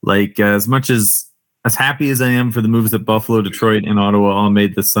won't. Like as much as happy as I am for the moves that Buffalo, Detroit, and Ottawa all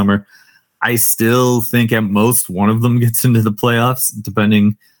made this summer, I still think at most one of them gets into the playoffs,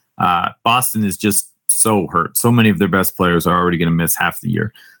 depending. Boston is just so hurt. So many of their best players are already going to miss half the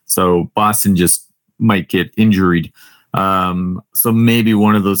year. So Boston just might get injured. So maybe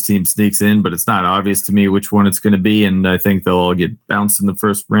one of those teams sneaks in, but it's not obvious to me which one it's going to be. And I think they'll all get bounced in the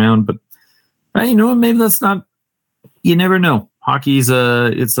first round. But maybe that's not. You never know. Hockey's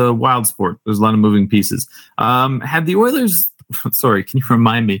it's a wild sport. There's a lot of moving pieces. Had the Oilers? Sorry, can you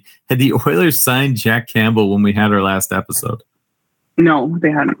remind me? Had the Oilers signed Jack Campbell when we had our last episode? No,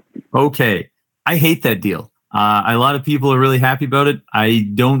 they hadn't. Okay. I hate that deal. A lot of people are really happy about it. I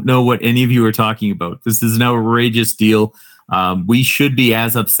don't know what any of you are talking about. This is an outrageous deal. We should be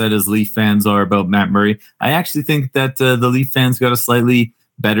as upset as Leaf fans are about Matt Murray. I actually think that the Leaf fans got a slightly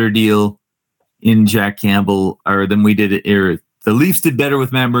better deal in Jack Campbell than we did. The Leafs did better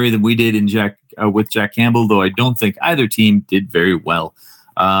with Matt Murray than we did with Jack Campbell, though I don't think either team did very well.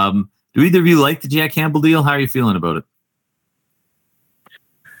 Do either of you like the Jack Campbell deal? How are you feeling about it?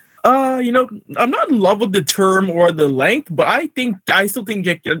 I'm not in love with the term or the length, but I still think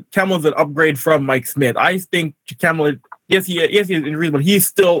Jack Campbell is an upgrade from Mike Smith. I think Campbell, yes, he is injured, but he's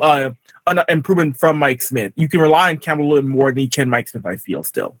still an improvement from Mike Smith. You can rely on Campbell a little more than you can Mike Smith, I feel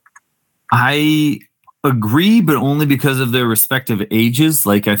still. I agree, but only because of their respective ages.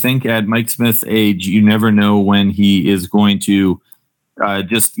 Like, I think at Mike Smith's age, you never know when he is going to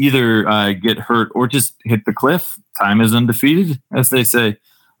just either get hurt or just hit the cliff. Time is undefeated, as they say.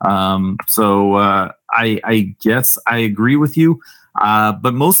 So I guess I agree with you.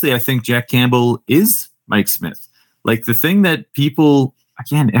 But mostly I think Jack Campbell is Mike Smith. Like, the thing that people,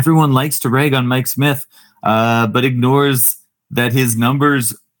 again, everyone likes to rag on Mike Smith, but ignores that his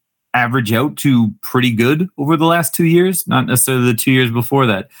numbers average out to pretty good over the last 2 years, not necessarily the 2 years before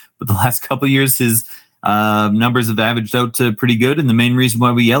that, but the last couple of years, his numbers have averaged out to pretty good. And the main reason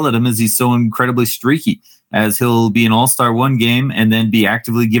why we yell at him is he's so incredibly streaky, as he'll be an all-star one game and then be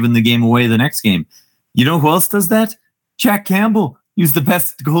actively giving the game away the next game. You know who else does that? Jack Campbell. He was the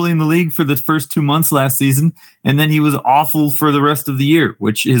best goalie in the league for the first 2 months last season, and then he was awful for the rest of the year,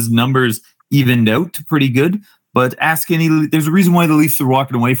 which his numbers evened out to pretty good. But there's a reason why the Leafs are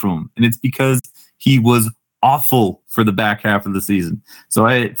walking away from him, and it's because he was awful for the back half of the season. So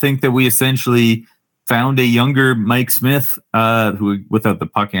I think that we essentially found a younger Mike Smith, who, without the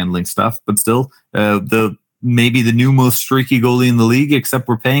puck handling stuff, but still maybe the new most streaky goalie in the league, except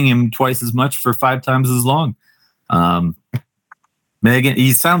we're paying him twice as much for 5 times as long. Megan,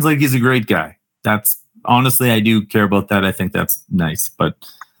 he sounds like he's a great guy. That's honestly, I do care about that. I think that's nice, but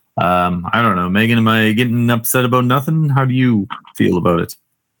I don't know. Megan, am I getting upset about nothing? How do you feel about it?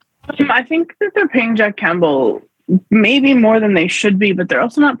 I think that they're paying Jack Campbell maybe more than they should be, but they're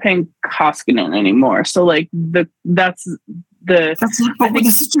also not paying Koskinen anymore. So like this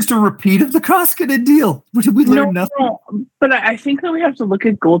is just a repeat of the Koskinen deal. We learned nothing. No, but I think that we have to look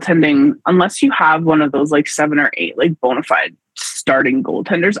at goaltending. Unless you have one of those like 7 or 8 like bona fide starting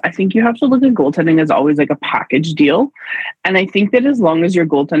goaltenders, I think you have to look at goaltending as always like a package deal. And I think that as long as your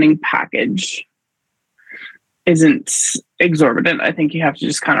goaltending package isn't exorbitant, I think you have to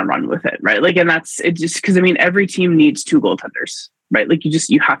just kind of run with it, right? Like, and that's it, just because I mean every team needs 2 goaltenders, right? Like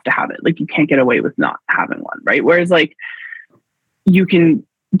you have to have it. Like, you can't get away with not having one, right? Whereas like you can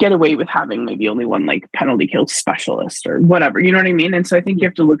get away with having maybe only one like penalty kill specialist or whatever, you know what I mean? And so I think you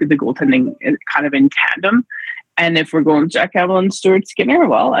have to look at the goaltending kind of in tandem. And if we're going Jack Campbell and Stuart Skinner,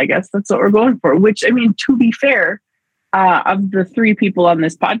 well, I guess that's what we're going for. Which, I mean, to be fair, of the 3 people on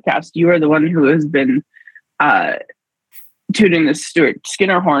this podcast, you are the one who has been tooting the Stuart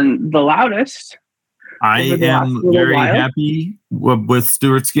Skinner horn the loudest. I am very happy with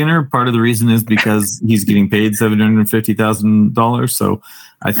Stuart Skinner. Part of the reason is because he's getting paid $750,000. So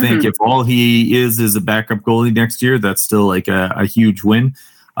I think if all he is a backup goalie next year, that's still like a huge win.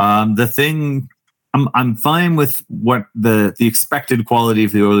 The thing, I'm fine with what the expected quality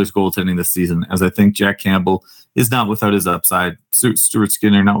of the Oilers goaltending this season, as I think Jack Campbell is not without his upside. Stuart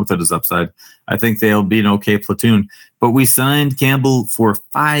Skinner not without his upside. I think they'll be an okay platoon. But we signed Campbell for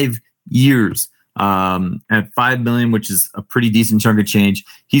 5 years. At $5 million, which is a pretty decent chunk of change.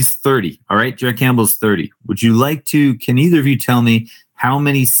 He's 30. All right. Jack Campbell's 30. Can either of you tell me how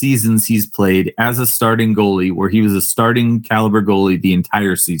many seasons he's played as a starting goalie where he was a starting caliber goalie the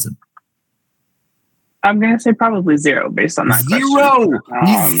entire season? I'm going to say probably 0 based on that. 0.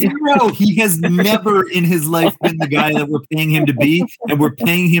 He's 0. He has never in his life been the guy that we're paying him to be, and we're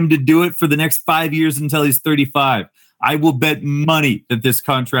paying him to do it for the next 5 years until he's 35. I will bet money that this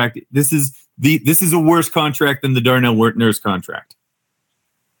is a worse contract than the Darnell Nurse contract.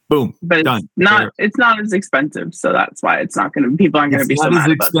 Boom. But done. It's not as expensive, so that's why people aren't going to be so mad. It's not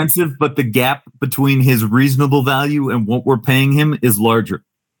as expensive, but the gap between his reasonable value and what we're paying him is larger.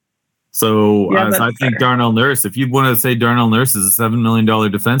 So I think Darnell Nurse, if you want to say Darnell Nurse is a $7 million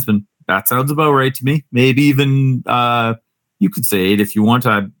defenseman, that sounds about right to me. Maybe even you could say 8 if you want.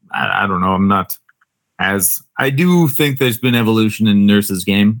 I don't know. I'm not as I do think there's been evolution in Nurse's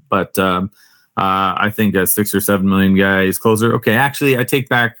game, but I think a 6 or 7 million guy is closer. Okay, actually, I take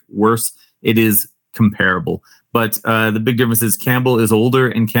back worse. It is comparable, but the big difference is Campbell is older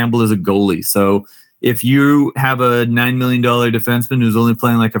and Campbell is a goalie. So if you have a $9 million defenseman who's only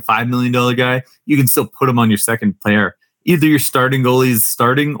playing like a $5 million guy, you can still put him on your second player. Either your starting goalie is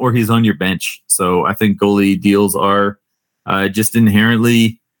starting or he's on your bench. So I think goalie deals are just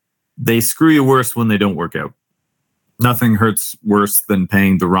inherently, they screw you worse when they don't work out. Nothing hurts worse than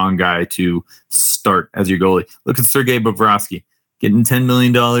paying the wrong guy to start as your goalie. Look at Sergei Bobrovsky getting $10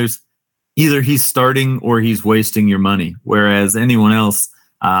 million. Either he's starting or he's wasting your money. Whereas anyone else,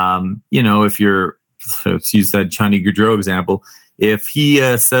 if you're, let's use that Johnny Gaudreau example, if he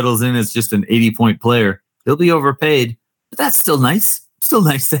settles in as just an 80-point player, he'll be overpaid. But that's still nice. Still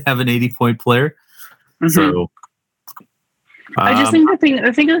nice to have an 80-point player. Mm-hmm. So I just think the thing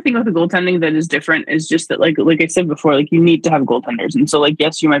with the goaltending that is different is just that, like I said before, like you need to have goaltenders. And so, like,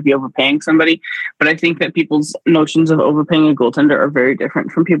 yes, you might be overpaying somebody, but I think that people's notions of overpaying a goaltender are very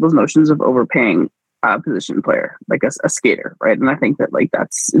different from people's notions of overpaying a position player, like a skater, right? And I think that, like,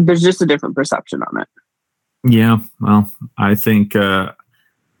 there's just a different perception on it. Yeah, well, I think there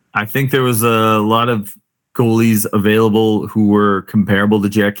was a lot of goalies available who were comparable to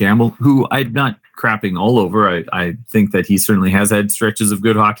Jack Campbell, who I'm not crapping all over. I think that he certainly has had stretches of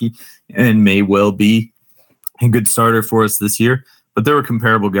good hockey and may well be a good starter for us this year. But there were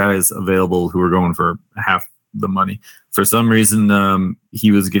comparable guys available who were going for half the money. For some reason,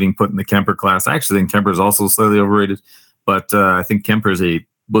 he was getting put in the Kemper class. I actually think Kemper is also slightly overrated, but I think Kemper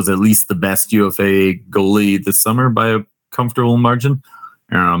was at least the best UFA goalie this summer by a comfortable margin.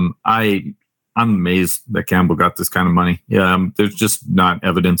 I'm amazed that Campbell got this kind of money. Yeah, there's just not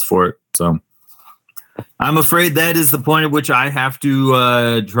evidence for it. So I'm afraid that is the point at which I have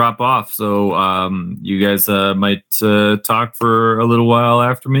to drop off. So you guys might talk for a little while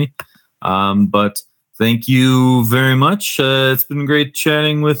after me. But thank you very much. It's been great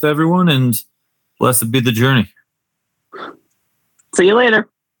chatting with everyone, and blessed be the journey. See you later.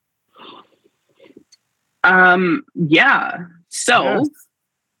 Yeah. So. Yes.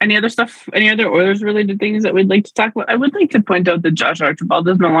 Any other stuff? Any other Oilers-related things that we'd like to talk about? I would like to point out that Josh Archibald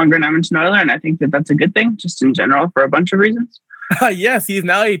is no longer an Edmonton Oiler, and I think that that's a good thing, just in general, for a bunch of reasons. Yes, he's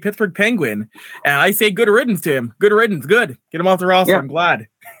now a Pittsburgh Penguin, and I say good riddance to him. Good riddance, good. Get him off the roster. Yeah. I'm glad.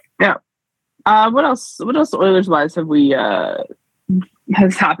 Yeah. What else Oilers-wise have we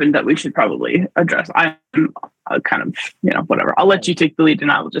has happened that we should probably address? I'm kind of, whatever. I'll let you take the lead,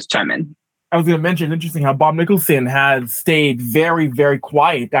 and I will just chime in. I was going to mention, it's interesting how Bob Nicholson has stayed very, very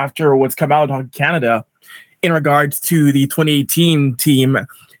quiet after what's come out on Canada in regards to the 2018 team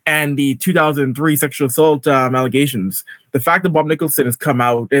and the 2003 sexual assault allegations. The fact that Bob Nicholson has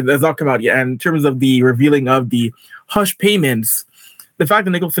not come out yet, and in terms of the revealing of the hush payments, the fact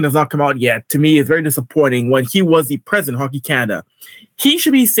that Nicholson has not come out yet, to me, is very disappointing when he was the president of Hockey Canada. He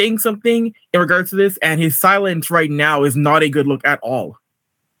should be saying something in regards to this, and his silence right now is not a good look at all.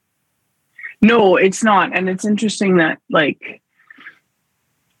 No, it's not. And it's interesting that, like,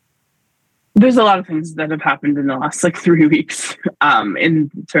 there's a lot of things that have happened in the last, 3 weeks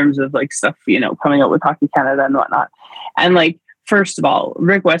in terms of, stuff, coming out with Hockey Canada and whatnot. And, first of all,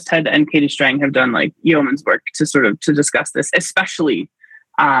 Rick Westhead and Katie Strang have done, yeoman's work to discuss this, especially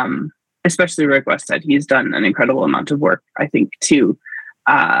Rick Westhead. He's done an incredible amount of work, I think, to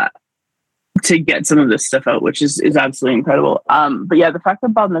get some of this stuff out, which is absolutely incredible. But yeah, the fact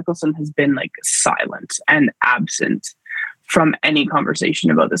that Bob Nicholson has been silent and absent from any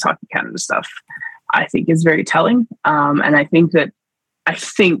conversation about this Hockey Canada stuff, I think is very telling. And I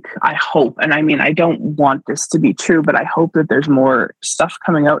hope, and I mean, I don't want this to be true, but I hope that there's more stuff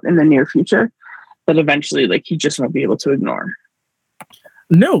coming out in the near future that eventually, he just won't be able to ignore.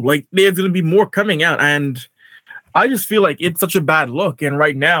 No, there's going to be more coming out, and I just feel like it's such a bad look. And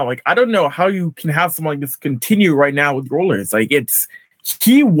right now, I don't know how you can have something like this continue right now with Oilers.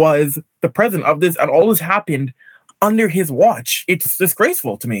 He was the president of this, and all this happened under his watch. It's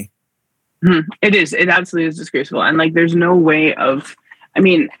disgraceful to me. It is. It absolutely is disgraceful. And there's no way of, I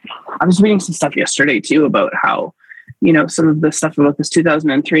was reading some stuff yesterday too about how, some of the stuff about this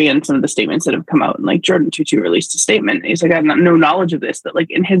 2003 and some of the statements that have come out. And Jordan Tutu released a statement. He's like, I have no knowledge of this, but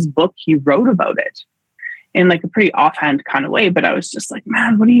in his book, he wrote about it in a pretty offhand kind of way. But I was just like,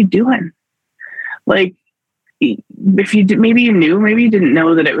 man, what are you doing? If you did, maybe you knew, maybe you didn't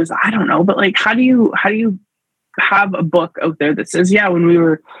know that it was, I don't know, but how do you have a book out there that says, yeah, when we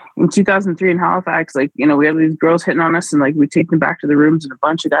were in 2003 in Halifax, we had these girls hitting on us, and we'd take them back to the rooms, and a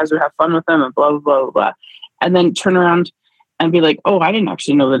bunch of guys would have fun with them, and blah, blah, blah, blah, blah. And then turn around and be like, oh, I didn't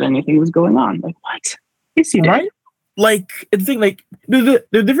actually know that anything was going on. What? Yes, you did. Right? It's the thing, the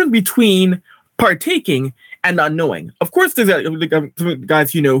difference between partaking and not knowing. Of course, there's some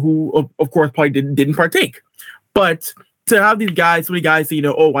guys who, of course, probably didn't partake. But to have these guys, so many guys say,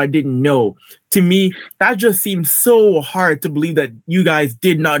 oh, I didn't know. To me, that just seems so hard to believe that you guys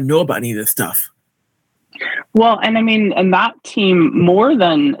did not know about any of this stuff. Well, and and that team, more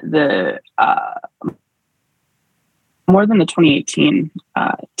than the 2018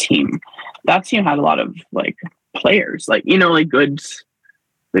 team, that team had a lot of players,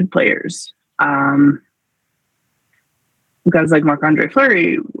 good players. Guys like Marc-Andre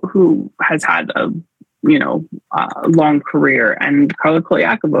Fleury, who has had a long career, and Carlo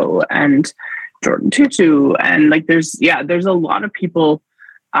Koliakovo, and Jordan Tutu, and like there's a lot of people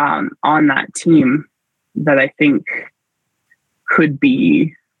on that team that I think could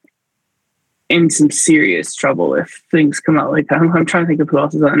be in some serious trouble if things come out like that. I'm trying to think of who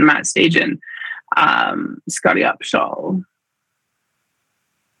else is on. Matt Stajan, Scotty Upshall.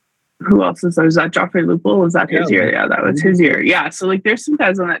 Who else is there? Was that Joffrey Lupul? Was that his year? Yeah, that was his year. Yeah, so like there's some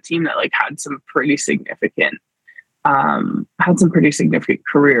guys on that team that like had some pretty significant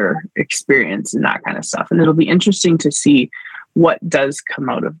career experience and that kind of stuff. And it'll be interesting to see what does come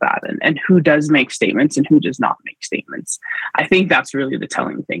out of that and who does make statements and who does not make statements. I think that's really the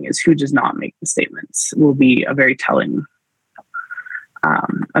telling thing, is who does not make the statements will be a very telling,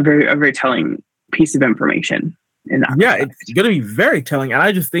 a very telling piece of information. In that respect. It's going to be very telling. And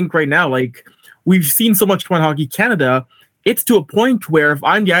I just think right now, like we've seen so much on Hockey Canada, it's to a point where if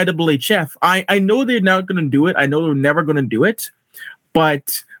I'm the IHF, I know they're not going to do it. I know they're never going to do it.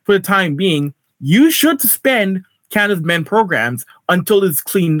 But for the time being, you should suspend Canada's men programs until it's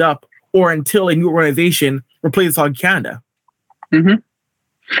cleaned up or until a new organization replaces Hockey Canada. Mm-hmm.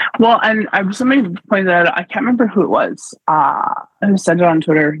 Well, and somebody pointed out, I can't remember who it was, who said it on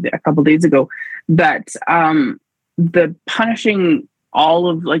Twitter a couple of days ago, that the punishing all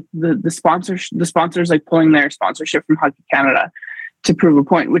of like the sponsors like pulling their sponsorship from Hockey Canada to prove a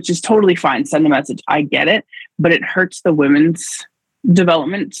point, which is totally fine. Send a message. I get it, but it hurts the women's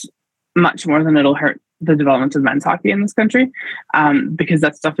development much more than it'll hurt the development of men's hockey in this country, because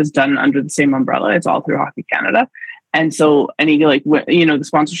that stuff is done under the same umbrella. It's all through Hockey Canada. And so any like, the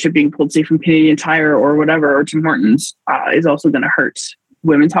sponsorship being pulled, say, from Canadian Tire or whatever, or Tim Hortons, is also going to hurt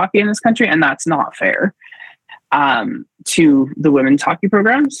women's hockey in this country. And that's not fair to the women's hockey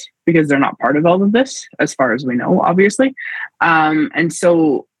programs, because they're not part of all of this, as far as we know, obviously. And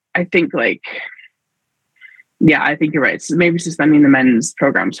so I think I think you're right. So maybe suspending the men's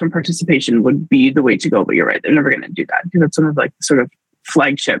programs from participation would be the way to go, but you're right. They're never going to do that, because that's some of like sort of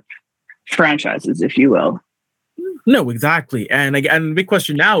flagship franchises, if you will. No, exactly. And again, the big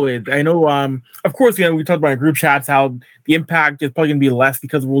question now is, I know, of course, we talked about in group chats how the impact is probably going to be less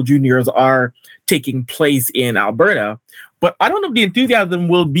because World Juniors are taking place in Alberta. But I don't know if the enthusiasm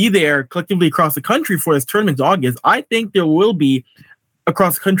will be there collectively across the country for this tournament in August. I think there will be,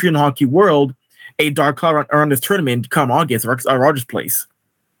 across the country in the hockey world, a dark cloud around this tournament come August at Rogers Place.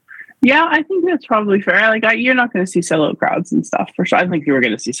 Yeah, I think that's probably fair. Like, you're not going to see sellout crowds and stuff for sure. I think you were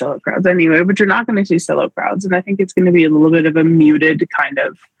going to see sellout crowds anyway, but you're not going to see sellout crowds. And I think it's going to be a little bit of a muted kind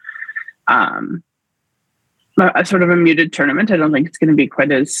of, a sort of a muted tournament. I don't think it's going to be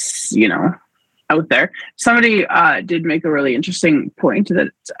quite as, out there. Somebody did make a really interesting point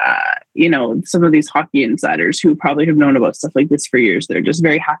that, some of these hockey insiders who probably have known about stuff like this for years, they're just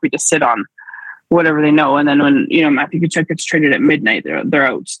very happy to sit on whatever they know. And then when, Matthew Tkachuk gets traded at midnight, they're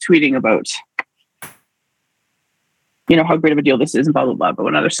out tweeting about, how great of a deal this is and blah, blah, blah. But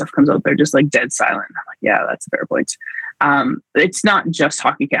when other stuff comes out, they're just like dead silent. I'm like, yeah, that's a fair point. It's not just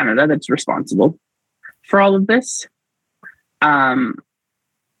Hockey Canada that's responsible for all of this.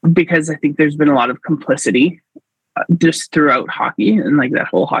 Because I think there's been a lot of complicity just throughout hockey and like that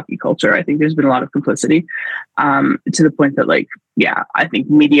whole hockey culture. I think there's been a lot of complicity to the point that I think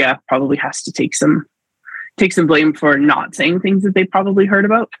media probably has to take some blame for not saying things that they probably heard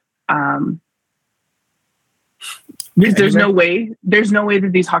about. Because there's no way that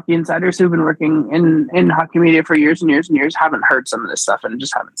these hockey insiders who've been working in hockey media for years and years and years haven't heard some of this stuff and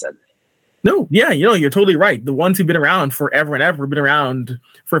just haven't said it. No, yeah, you're totally right. The ones who've been around forever and ever, been around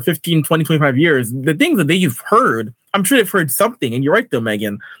for 15, 20, 25 years, the things that they've heard, I'm sure they've heard something. And you're right, though,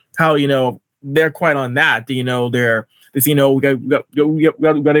 Megan, how, they're quite on that. They we got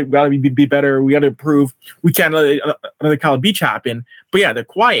to be better. We got to improve. We can't let another Kyle Beach happen. But yeah, they're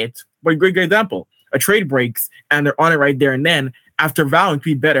quiet. But great example, a trade breaks and they're on it right there and then after vowing to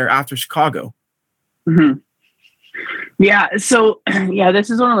be better after Chicago. Mm-hmm. Yeah. So this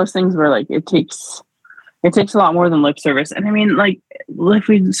is one of those things where it takes a lot more than lip service. And I mean, if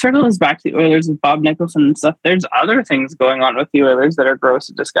we circle this back to the Oilers with Bob Nicholson and stuff, there's other things going on with the Oilers that are gross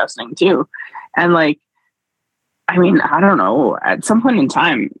and disgusting too. And I don't know, at some point in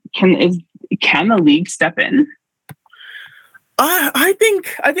time, can the league step in? I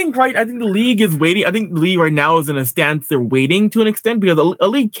think the league is waiting. I think the league right now is in a stance. They're waiting to an extent because a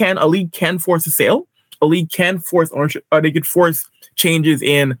league can force a sale. A league can force ownership. They could force changes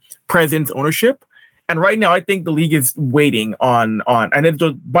in president's ownership. And right now, I think the league is waiting on, and it's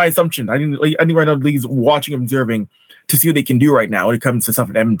by assumption. I think right now the league is watching, observing to see what they can do right now when it comes to stuff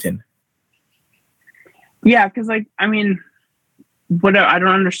in Edmonton. Yeah, because I don't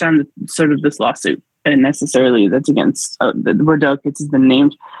understand sort of this lawsuit and necessarily that's against where Delegates has been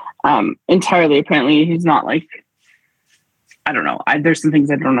named. entirely. Apparently, he's not like, I don't know. There's some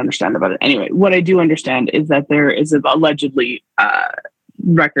things I don't understand about it. Anyway, what I do understand is that there is allegedly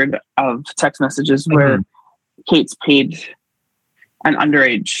record of text messages where Kate's paid an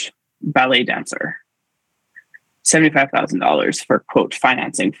underage ballet dancer $75,000 for, quote,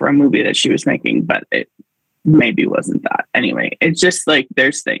 financing for a movie that she was making, but it maybe wasn't that. Anyway, it's just like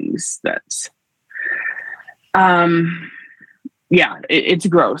there's things that it's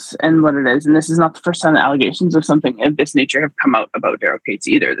gross and what it is. And this is not the first time that allegations of something of this nature have come out about Daryl Katz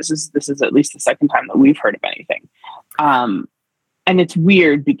either. This is at least the second time that we've heard of anything. And it's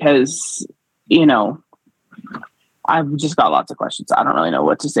weird because, I've just got lots of questions. I don't really know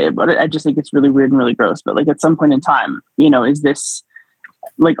what to say about it. I just think it's really weird and really gross. But like at some point in time, is this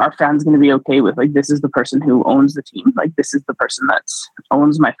like, are fans going to be okay with like, this is the person who owns the team? Like, this is the person that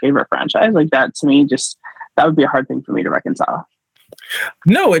owns my favorite franchise? Like that to me, that would be a hard thing for me to reconcile.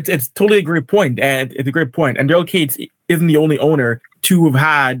 No, it's totally a great point. And it's a great point. And Daryl Katz isn't the only owner to have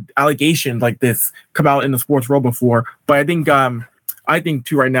had allegations like this come out in the sports world before. But I think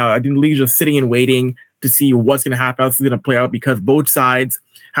too right now, I think the league's just sitting and waiting to see what's going to happen, how it's going to play out, because both sides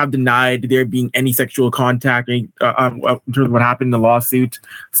have denied there being any sexual contact in terms of what happened in the lawsuit.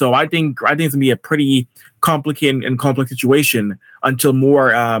 So I think it's going to be a pretty complicated and complex situation until more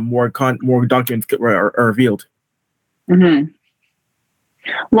documents are revealed. Mm-hmm.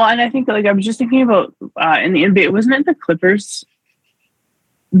 Well, and I think like I was just thinking about in the NBA, wasn't it the Clippers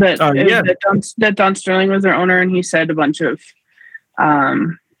that Don Sterling was their owner, and he said a bunch of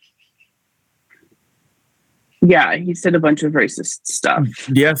he said a bunch of racist stuff.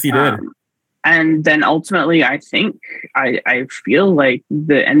 Yes, he did. And then ultimately, I think I feel like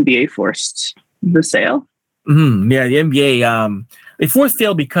the NBA forced the sale. Mm-hmm. Yeah, the NBA they forced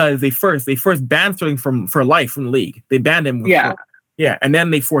sale because they first banned Sterling for life from the league. They banned him. And then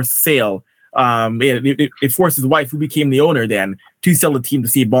they forced sale. It forced his wife, who became the owner, then to sell the team to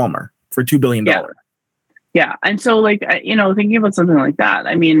Steve Ballmer for $2 billion. Yeah. And so like, thinking about something like that,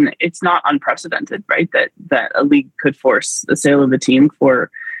 I mean, it's not unprecedented, right? That a league could force the sale of a team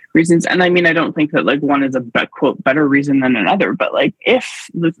for reasons. And I mean, I don't think that like one is a quote better reason than another, but like if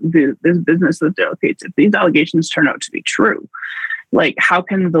this business with Daryl Katz, if these allegations turn out to be true, like how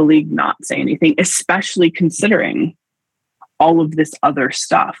can the league not say anything, especially considering all of this other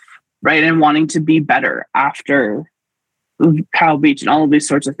stuff, right? And wanting to be better after Kyle Beach and all of these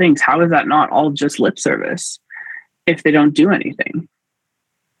sorts of things. How is that not all just lip service if they don't do anything?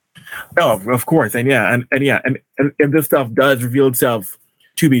 No, of course. And if this stuff does reveal itself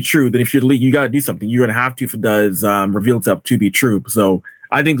to be true, then if you're the league, you got to do something. You're going to have to if it does reveal itself to be true. So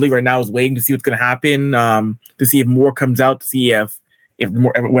I think the league right now is waiting to see what's going to happen, to see if more comes out, to see if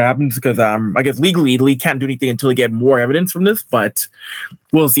more what happens, because I guess legally the league can't do anything until they get more evidence from this, but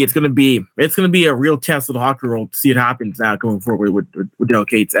we'll see. It's gonna be a real test of the hockey world to see what happens now going forward with Daryl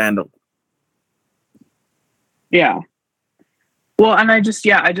Katz and well, and I just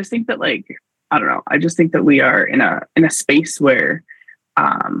think that like I don't know, I just think that we are in a space where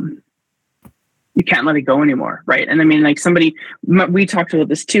you can't let it go anymore, right? And I mean, like we talked about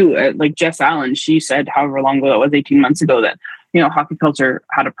this too, like Jess Allen, she said however long ago that was, 18 months ago, that hockey culture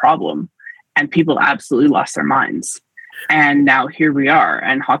had a problem and people absolutely lost their minds. And now here we are,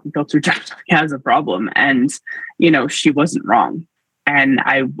 and hockey culture definitely has a problem. And, she wasn't wrong. And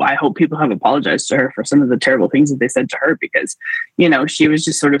I hope people have apologized to her for some of the terrible things that they said to her, because, she was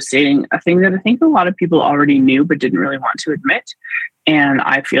just sort of stating a thing that I think a lot of people already knew, but didn't really want to admit. And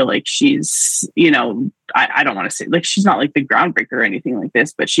I feel like she's, I don't want to say like she's not like the groundbreaker or anything like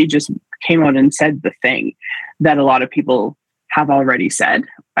this, but she just came out and said the thing that a lot of people have already said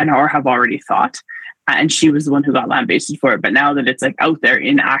or have already thought. And she was the one who got lambasted for it. But now that it's like out there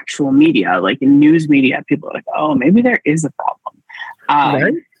in actual media, like in news media, people are like, oh, maybe there is a problem.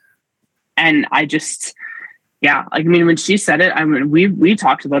 Right. And I just, when she said it, I mean, we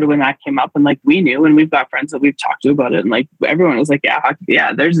talked about it when that came up, and like we knew, and we've got friends that we've talked to about it, and like everyone was like,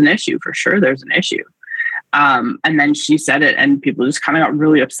 yeah, there's an issue for sure. There's an issue. And then she said it, and people just kind of got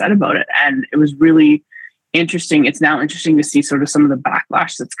really upset about it. And it was really interesting. It's now interesting to see sort of some of the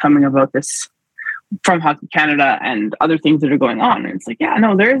backlash that's coming about this from Hockey Canada and other things that are going on. And it's like,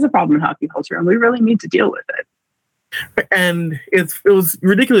 there is a problem in hockey culture, and we really need to deal with it. And it was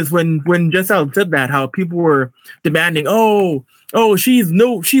ridiculous when Jess Allen said that, how people were demanding, she's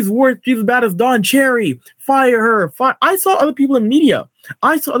as bad as Don Cherry, fire her. I saw other people in media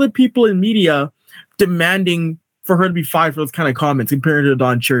demanding for her to be fired for those kind of comments, comparing to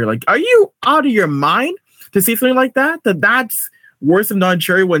Don Cherry. Like, are you out of your mind to say something like that? That's worse than Don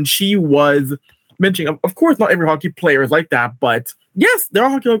Cherry, when she was mentioning, of course, not every hockey player is like that, but Yes, there are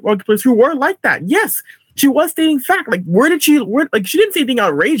hockey players who were like that. Yes, she was stating fact. Like, she didn't say anything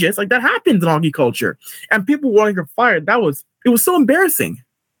outrageous. Like, that happens in hockey culture. And people wanting her fired, it was so embarrassing.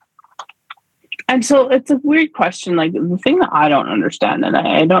 And so it's a weird question. Like, the thing that I don't understand, and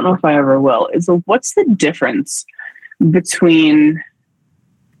I don't know if I ever will, is what's the difference between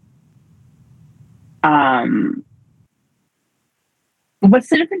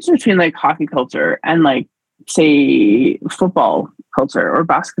like hockey culture and like, say, football culture or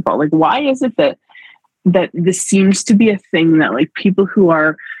basketball? Like, why is it that this seems to be a thing that like people who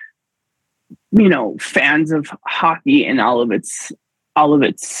are, you know, fans of hockey and all of its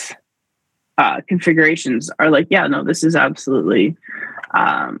configurations are like, yeah, no, this is absolutely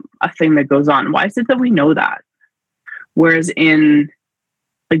a thing that goes on. Why is it that we know that? Whereas in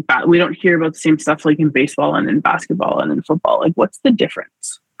like we don't hear about the same stuff like in baseball and in basketball and in football. Like, what's the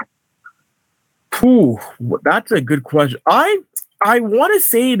difference? Ooh, that's a good question. I want to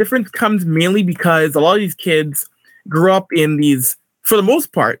say the difference comes mainly because a lot of these kids grew up in these, for the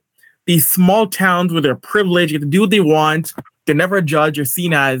most part, these small towns where they're privileged, get to do what they want. They're never judged or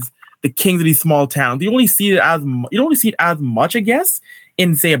seen as the kings of these small towns. You don't really see it as much, I guess,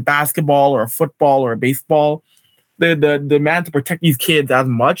 in say a basketball or a football or a baseball. The demand to protect these kids as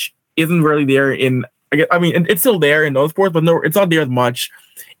much isn't really there in. I mean, it's still there in those sports, but no, it's not there as much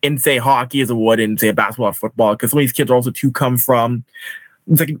in say hockey as it would in say basketball or football, because some of these kids are also come from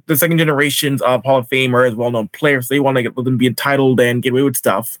the second generations of Hall of Famers, well-known players. So they want to let them be entitled and get away with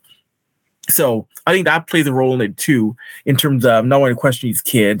stuff. So I think that plays a role in it too, in terms of not wanting to question these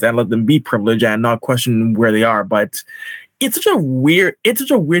kids and let them be privileged and not question where they are. But it's such a weird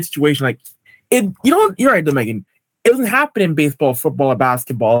situation. Like, you're right though, Megan. It doesn't happen in baseball, football, or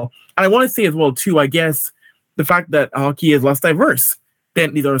basketball. And I want to say as well too, I guess, the fact that hockey is less diverse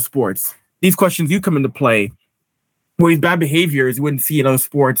than these other sports. These questions do come into play, where these bad behaviors you wouldn't see in other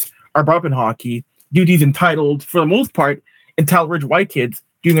sports are brought up in hockey due to these entitled, for the most part, entitled rich white kids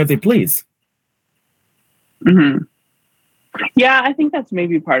doing as they please. Mm-hmm. Yeah, I think that's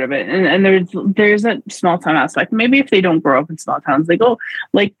maybe part of it. And there's a small town aspect. Maybe if they don't grow up in small towns, they go,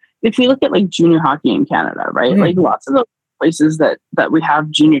 like, if we look at like junior hockey in Canada, right? Mm-hmm. Like lots of the places that we have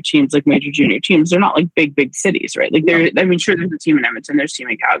junior teams, like major junior teams, they're not like big cities, right? Like sure, there's a team in Edmonton, there's a team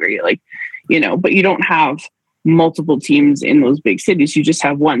in Calgary, like, you know, but you don't have multiple teams in those big cities. You just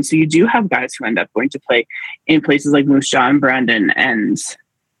have one. So you do have guys who end up going to play in places like Moose Jaw and Brandon and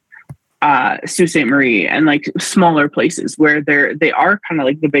Sault Ste. Marie and like smaller places where they are kind of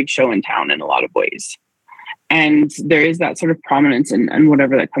like the big show in town in a lot of ways. And there is that sort of prominence and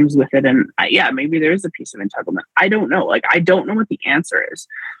whatever that comes with it. And maybe there is a piece of entitlement. I don't know. Like, I don't know what the answer is,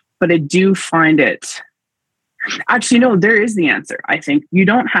 but I do find it. Actually, no, there is the answer. I think you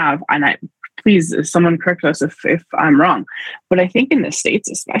don't have, and please, someone correct us if I'm wrong, but I think in the States,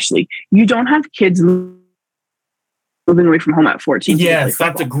 especially, you don't have kids moving away from home at 14. Yes,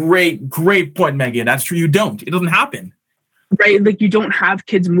 that's a great point, Megan. That's true. You don't. It doesn't happen. Right, like you don't have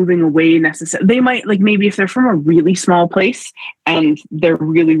kids moving away necessarily. They might, like, maybe if they're from a really small place and they're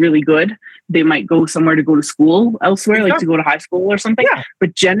really, really good, they might go somewhere to go to school elsewhere, like to go to high school or something. Yeah.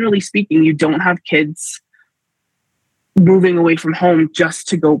 But generally speaking, you don't have kids moving away from home just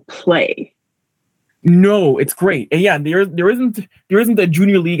to go play. No, it's great. And yeah, there isn't a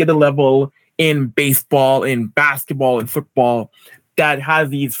junior league at the level in baseball, in basketball, and football that has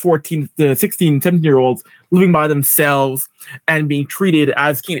these 14 to 16, 17-year-olds living by themselves and being treated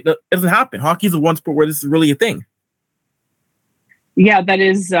as king. It doesn't happen. Hockey is the one sport where this is really a thing. Yeah, that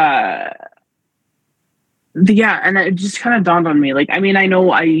is. And it just kind of dawned on me. Like, I mean, I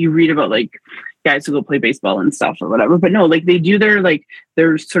know you read about like guys who go play baseball and stuff or whatever, but no, like they do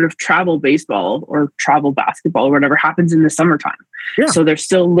their sort of travel baseball or travel basketball or whatever happens in the summertime. Yeah. So they're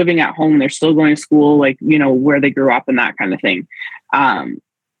still living at home. They're still going to school, like, you know, where they grew up and that kind of thing. And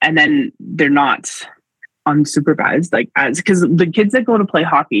then they're not unsupervised, like, because the kids that go to play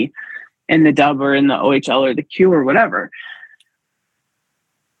hockey in the Dub or in the OHL or the Q or whatever,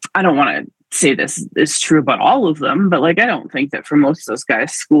 I don't want to say this is true about all of them, but like, I don't think that for most of those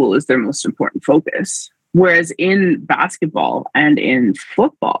guys, school is their most important focus. Whereas in basketball and in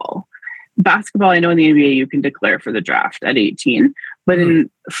football, I know in the NBA, you can declare for the draft at 18, but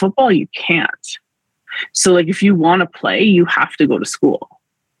in football, you can't. So like, if you want to play, you have to go to school.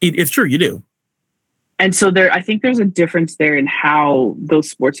 It's true. You do. And so I think there's a difference there in how those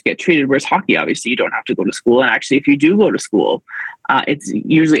sports get treated. Whereas hockey, obviously, you don't have to go to school. And actually, if you do go to school, it's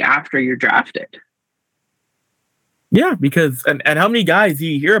usually after you're drafted. Yeah, because and how many guys do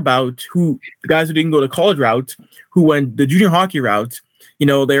you hear about the guys who didn't go the college route, who went the junior hockey route? You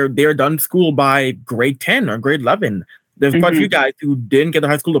know, they're done school by grade 10 or grade 11. There's quite a few guys who didn't get their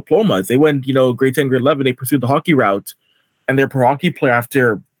high school diplomas. They went, grade 10, grade 11, they pursued the hockey route, and they're a pro hockey player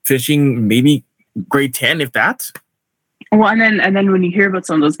after finishing maybe grade 10, if that. Well, and then when you hear about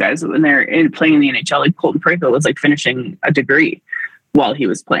some of those guys when they're playing in the NHL, like Colton Parayko was like finishing a degree while he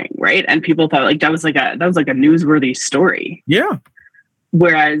was playing, right? And people thought like that was like a newsworthy story. Yeah.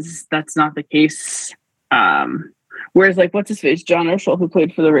 Whereas that's not the case. Whereas like what's his face, John Urschel, who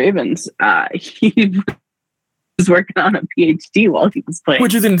played for the Ravens, he was working on a PhD while he was playing,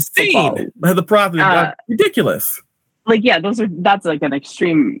 which is insane. The problem, ridiculous. Like, yeah, that's like an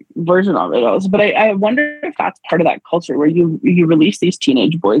extreme version of it. But I wonder if that's part of that culture where you release these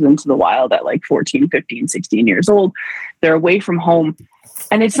teenage boys into the wild at like 14, 15, 16 years old. They're away from home.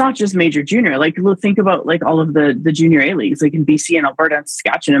 And it's not just major junior. Like, think about like all of the junior A leagues, like in BC and Alberta and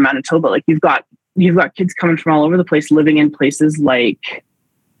Saskatchewan and Manitoba. Like you've got kids coming from all over the place, living in places like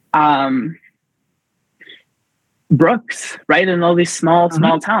Brooks, right? And all these small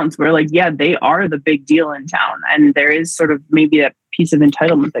towns where like, yeah, they are the big deal in town. And there is sort of maybe a piece of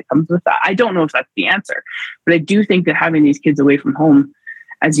entitlement that comes with that. I don't know if that's the answer, but I do think that having these kids away from home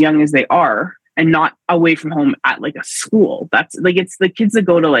as young as they are and not away from home at like a school, that's like, it's the kids that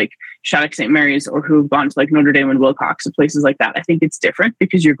go to like Shattuck St. Mary's or who have gone to like Notre Dame and Wilcox or places like that. I think it's different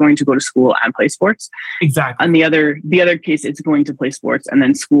because you're going to go to school and play sports. Exactly. And the other case, it's going to play sports and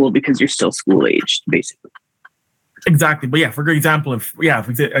then school because you're still school aged, basically. Exactly, but yeah, for example, if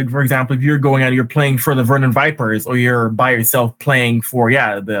you're going out, you're playing for the Vernon Vipers, or you're by yourself playing for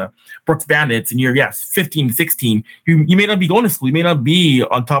the Brooks Bandits, and you're 15, 16, you may not be going to school, you may not be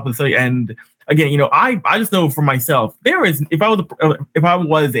on top of the study. And again, I just know for myself, there is if I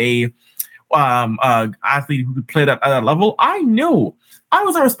was a athlete who played at that level, I know I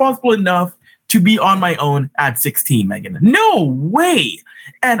was responsible enough to be on my own at 16, Megan. No way,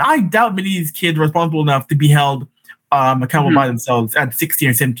 and I doubt many of these kids are responsible enough to be held accountable by themselves at 16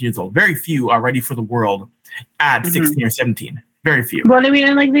 or 17 years old. Very few are ready for the world at 16 or 17. Very few. Well, I mean,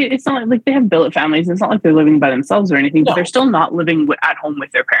 and like it's not like they have billet families. It's not like they're living by themselves or anything, but they're still not living at home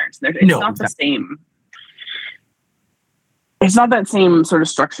with their parents. It's not the same. It's not that same sort of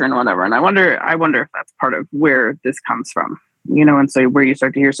structure and whatever. And I wonder if that's part of where this comes from, and so where you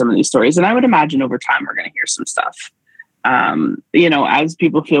start to hear some of these stories. And I would imagine over time we're going to hear some stuff. As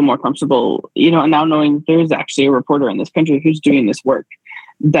people feel more comfortable, and now knowing there's actually a reporter in this country who's doing this work,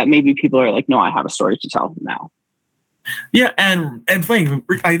 that maybe people are like, no, I have a story to tell now. Yeah, and funny,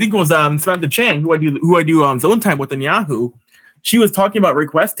 I think it was Samantha Chang, who I do Zone Time with on Yahoo. She was talking about Rick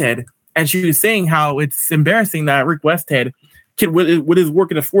Westhead, and she was saying how it's embarrassing that Rick Westhead can, with his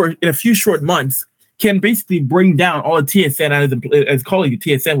work in a few short months, can basically bring down all the TSN and his colleague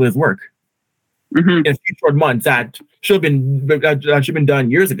TSN with his work. In a few short months that should have been done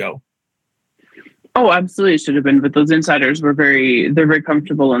years ago. Oh, absolutely, it should have been. But those insiders they're very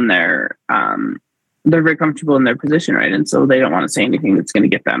comfortable in their position, right? And so they don't want to say anything that's going to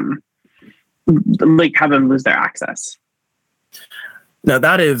get them, like, have them lose their access. Now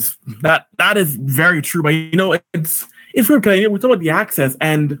that is very true. But it's we're talking about the access,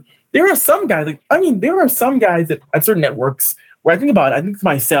 and there are some guys. There are some guys at certain networks where I think to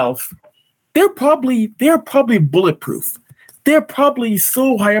myself, they're probably bulletproof. They're probably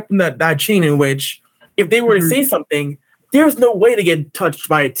so high up in that chain in which if they were to say something, there's no way to get touched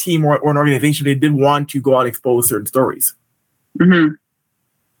by a team or an organization that didn't want to go out and expose certain stories. Mm-hmm.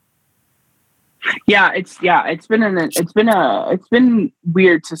 It's been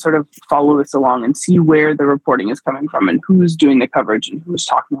weird to sort of follow this along and see where the reporting is coming from and who's doing the coverage and who's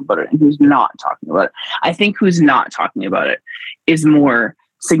talking about it and who's not talking about it. I think who's not talking about it is more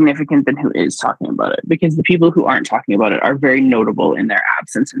significant than who is talking about it, because the people who aren't talking about it are very notable in their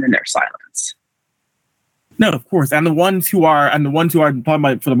absence and in their silence. No, of course, and the ones who are talking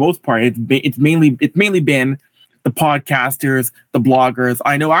about it for the most part, it's mainly been the podcasters, the bloggers.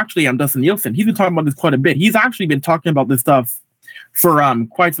 I know actually, Dustin Nielsen. He's been talking about this quite a bit. He's actually been talking about this stuff for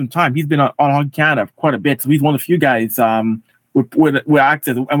quite some time. He's been on Hockey Canada quite a bit, so he's one of the few guys with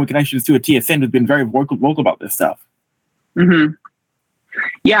access and with connections to a TSN who's been very vocal about this stuff. Mm-hmm.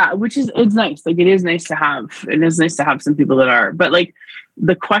 Yeah, it's nice. Like, it is nice to have some people that are, but like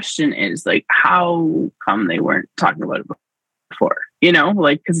the question is like, how come they weren't talking about it before?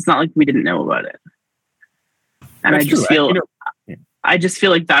 Because it's not like we didn't know about it. And I just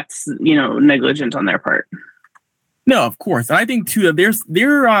feel like that's, negligent on their part. No, of course. And I think too,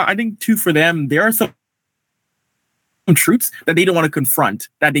 for them, there are some truths that they don't want to confront,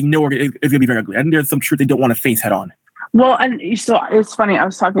 that they know is going to be very ugly. I think there's some truth they don't want to face head on. Well, and so it's funny. I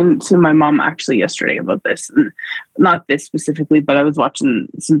was talking to my mom actually yesterday about this, and not this specifically, but I was watching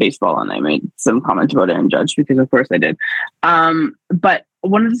some baseball and I made some comment about Aaron Judge because, of course, I did. But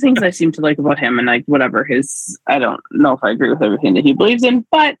one of the things I seem to like about him, and like whatever his, I don't know if I agree with everything that he believes in,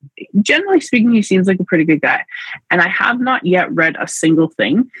 but generally speaking, he seems like a pretty good guy. And I have not yet read a single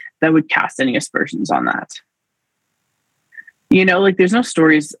thing that would cast any aspersions on that. You know, like there's no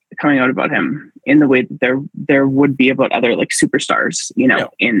stories coming out about him in the way that there would be about other like superstars, you know,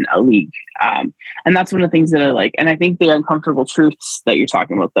 in a league. And that's one of the things that I like. And I think the uncomfortable truths that you're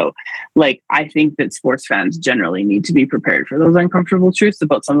talking about, though, like I think that sports fans generally need to be prepared for those uncomfortable truths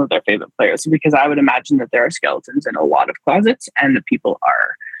about some of their favorite players, because I would imagine that there are skeletons in a lot of closets and that people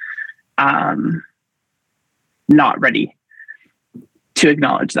are not ready to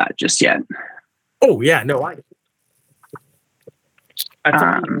acknowledge that just yet. Oh yeah, no,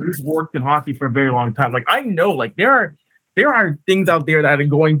 I've worked in hockey for a very long time. Like I know, like there are things out there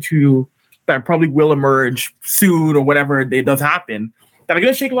that probably will emerge soon or whatever it does happen that are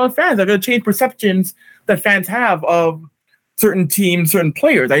going to shake a lot of fans. They're going to change perceptions that fans have of certain teams, certain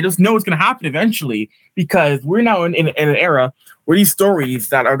players. I just know it's going to happen eventually because we're now in an era where these stories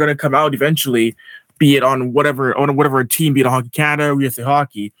that are going to come out eventually, be it on whatever team, be it Hockey Canada or USA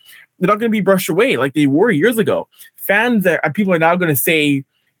Hockey, they're not going to be brushed away like they were years ago. Fans people are now going to say,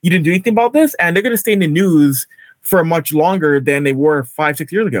 you didn't do anything about this, and they're going to stay in the news for much longer than they were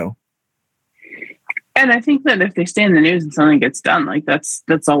 5-6 years ago. And I think that if they stay in the news and something gets done, like that's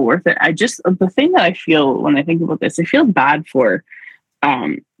all worth it. The thing that I feel when I think about this, I feel bad for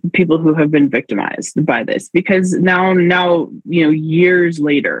people who have been victimized by this, because now, you know, years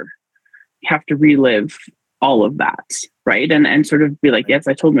later, you have to relive all of that, right? And sort of be like, yes,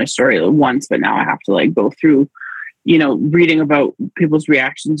 I told my story once, but now I have to like go through, you know, reading about people's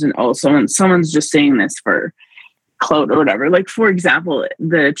reactions and someone's just saying this for clout or whatever. Like, for example,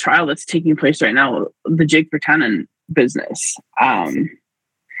 the trial that's taking place right now, the Jake Virtanen business. The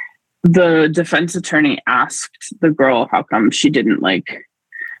defense attorney asked the girl how come she didn't like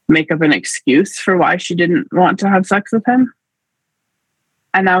make up an excuse for why she didn't want to have sex with him.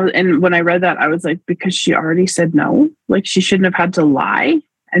 And when I read that, I was like, because she already said no. Like, she shouldn't have had to lie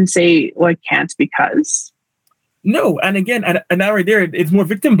and say, well, I can't because. No, and again, and now right there, it's more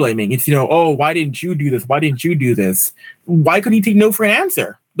victim blaming. It's, you know, oh, why didn't you do this? Why didn't you do this? Why couldn't you take no for an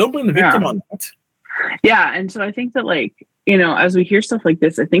answer? Don't blame the victim on that. Yeah, and so I think that, like, you know, as we hear stuff like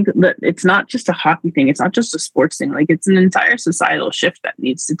this, I think that it's not just a hockey thing. It's not just a sports thing. Like, it's an entire societal shift that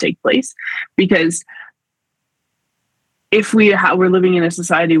needs to take place, because if we're living in a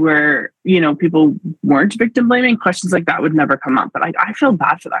society where, you know, people weren't victim blaming, questions like that would never come up. But I feel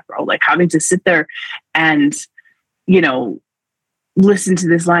bad for that girl, like having to sit there and, you know, listen to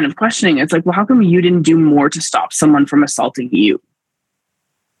this line of questioning. It's like, well, how come you didn't do more to stop someone from assaulting you?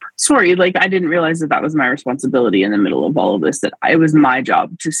 Sorry, like, I didn't realize that was my responsibility in the middle of all of this, that it was my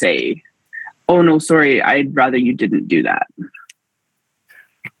job to say, oh no, sorry, I'd rather you didn't do that.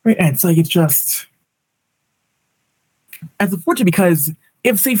 Right, and it's like, it's just, as unfortunate, because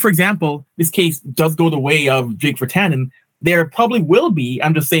if, say, for example, this case does go the way of Jake Virtanen, there probably will be,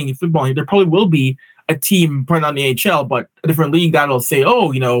 I'm just saying in football, there probably will be a team, probably not in the NHL, but a different league that'll say,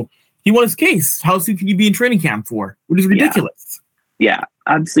 oh, you know, he won his case. How soon can you be in training camp for? Which is ridiculous. Yeah,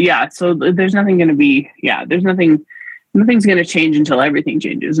 absolutely. Yeah, so there's nothing going to be, nothing's going to change until everything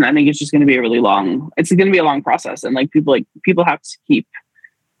changes. And I think it's just going to be it's going to be a long process. And like people have to keep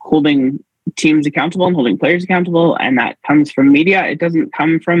holding teams accountable and holding players accountable. And that comes from media. It doesn't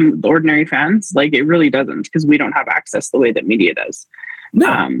come from the ordinary fans. Like, it really doesn't, because we don't have access the way that media does.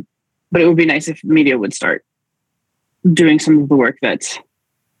 No. But it would be nice if media would start doing some of the work that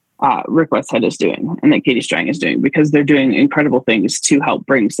Rick Westhead is doing and that Katie Strang is doing, because they're doing incredible things to help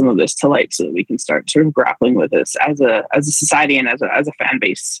bring some of this to light, so that we can start sort of grappling with this as a society and as a fan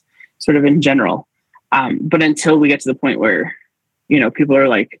base, sort of in general. But until we get to the point where, you know, people are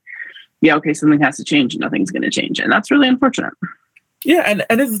like, yeah, okay, something has to change, and nothing's going to change, and that's really unfortunate. Yeah,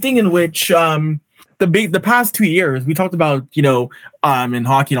 and there's a thing in which the past 2 years we talked about, you know, in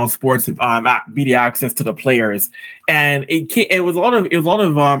hockey and all sports, media access to the players, and it was a lot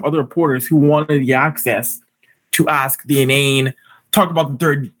of other reporters who wanted the access to ask the inane, talk about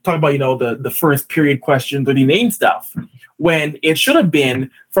you know, the first period questions or the inane stuff, when it should have been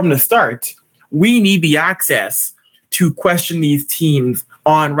from the start, we need the access to question these teams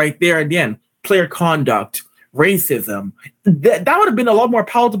on right there again, player conduct, racism. That would have been a lot more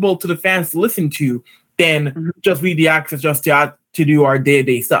palatable to the fans to listen to than just read the access just to do our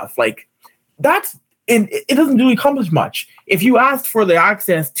day-to-day stuff. Like, it doesn't really accomplish much. If you asked for the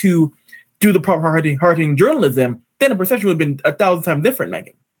access to do the proper hard-hitting journalism, then the perception would have been 1,000 times different,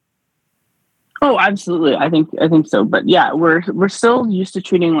 Megan. Oh, absolutely. I think so. But yeah, we're still used to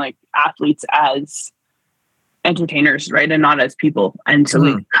treating like athletes as entertainers, right, and not as people. And so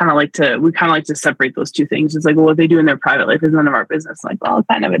we kind of like to separate those two things. It's like, well, what they do in their private life is none of our business. Like, well,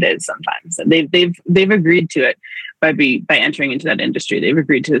 kind of it is sometimes. And they've agreed to it by entering into that industry. They've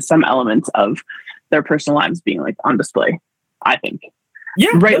agreed to some elements of their personal lives being like on display, I think.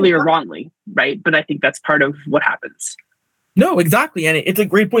 Yeah, rightly or wrongly, right? But I think that's part of what happens. No, exactly. And it's a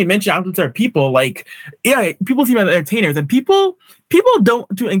great point. You mentioned athletes are people. Like, yeah, people see them as entertainers, and people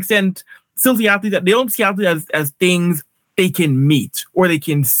don't, to an extent, still see athletes that they don't see athletes as things they can meet or they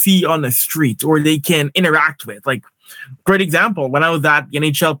can see on the street or they can interact with. Like, great example, when I was at the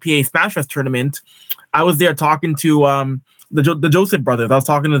NHLPA Smash Fest tournament, I was there talking to the Joseph brothers. I was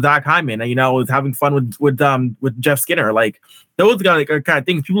talking to Zach Hyman, and I was having fun with Jeff Skinner. Like, those guys are kind of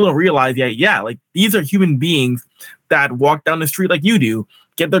things people don't realize. Yeah, like these are human beings that walk down the street like you do,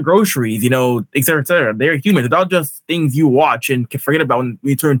 get their groceries, et cetera, et cetera. They're human. They're not just things you watch and can forget about when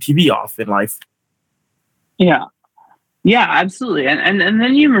you turn TV off in life. Yeah, absolutely. And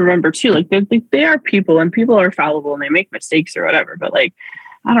then you remember too, like they are people, and people are fallible and they make mistakes or whatever. But like,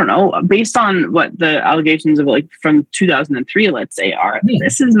 I don't know, based on what the allegations of like from 2003, let's say, are,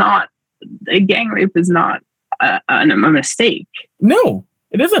 this is not, a gang rape is not a mistake. No,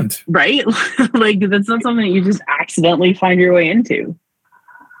 it isn't. Right? Like, that's not something that you just accidentally find your way into.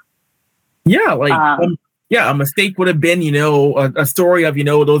 Yeah, like, a mistake would have been, a story of,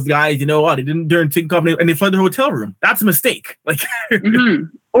 those guys, they didn't during Tin Company and they flooded their hotel room. That's a mistake. Like,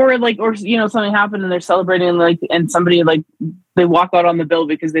 or something happened and they're celebrating, like, and somebody, like, they walk out on the bill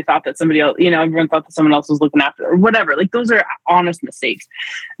because they thought that somebody else, everyone thought that someone else was looking after it or whatever. Like, those are honest mistakes.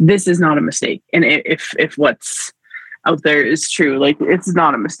 This is not a mistake. And if what's out there is true, like, it's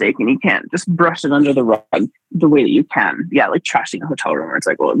not a mistake, and you can't just brush it under the rug the way that you can. Yeah, like trashing a hotel room where it's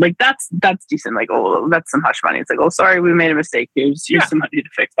like, well, like that's decent. Like, oh, that's some hush money. It's like, oh, sorry, we made a mistake. Here's some money to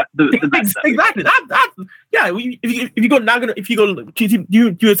fix that. The best exactly. That's yeah. If you go Nagano, if you go to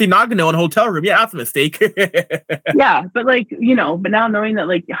USA Nagano in a hotel room, yeah, that's a mistake. Yeah, but like, but now knowing that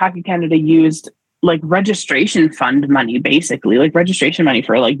like Hockey Canada used like registration fund money, basically like registration money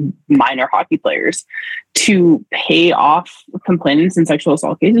for like minor hockey players to pay off complainants in sexual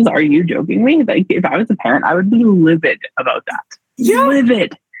assault cases. Are you joking me? Like, if I was a parent, I would be livid about that. Yeah.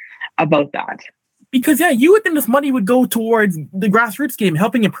 Livid about that. Because you would think this money would go towards the grassroots game,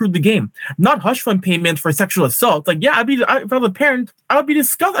 helping improve the game, not hush fund payments for sexual assault. Like, if I was a parent, I would be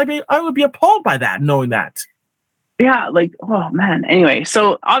disgusted. I mean, I would be appalled by that, knowing that. Yeah, like, oh man. Anyway,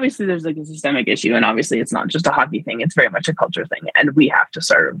 so obviously there's like a systemic issue, and obviously it's not just a hockey thing, it's very much a culture thing, and we have to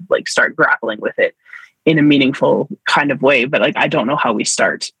start grappling with it in a meaningful kind of way. But like, I don't know how we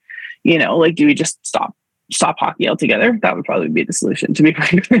start. Like, do we just stop hockey altogether? That would probably be the solution, to be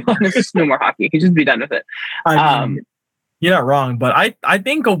perfectly honest. Just no more hockey. You can just be done with it. I mean, you're not wrong, but I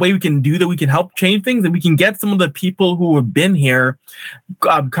think a way we can do that, we can help change things, and we can get some of the people who have been here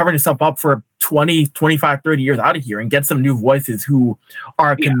covering stuff up for 20, 25, 30 years out of here, and get some new voices who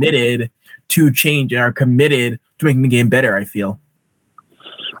are committed to change and are committed to making the game better, I feel.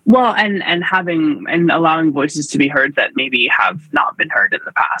 Well, and allowing voices to be heard that maybe have not been heard in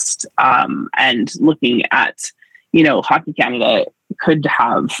the past, and looking at, Hockey Canada could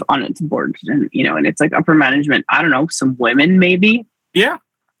have on its board, and it's like upper management, I don't know, some women maybe,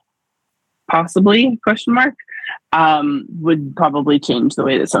 possibly, question mark, would probably change the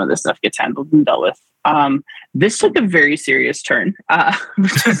way that some of this stuff gets handled and dealt with. This took a very serious turn,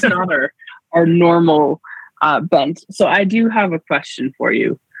 which is not our normal bent. So I do have a question for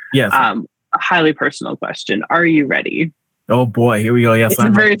you. Yes. A highly personal question. Are you ready? Oh boy, here we go. Yes, it's a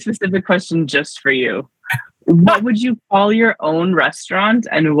very specific question just for you. What would you call your own restaurant,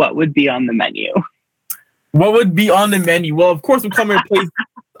 and what would be on the menu? What would be on the menu? Well, of course, I'm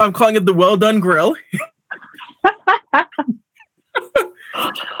calling it the Well Done Grill.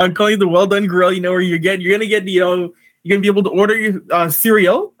 I'm calling it the Well Done Grill. Where you're gonna get you're gonna be able to order your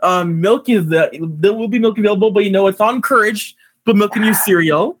cereal. Milk there will be milk available, but it's on encouraged. Put milk in your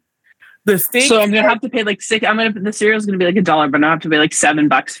cereal. The steak. So I'm gonna have to pay like $6. The cereal is gonna be like $1, but I have to pay like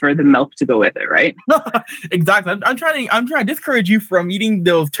 $7 for the milk to go with it, right? Exactly. I'm trying to discourage you from eating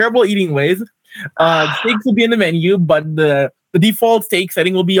those terrible eating ways. Steaks will be in the menu, but the default steak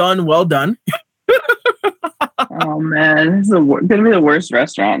setting will be on Well Done. Oh man, this is gonna be the worst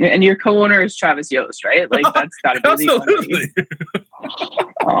restaurant. And your co-owner is Travis Yost, right? Like, that's gotta be absolutely.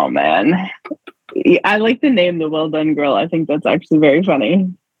 Oh man. I like the name, the Well Done Grill. I think that's actually very funny.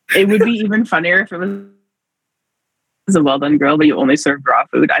 It would be even funnier if it was as a well done grill, but you only serve raw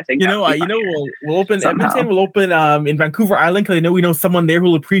food. I think we'll open somehow. Edmonton. We'll open in Vancouver Island because I know we know someone there who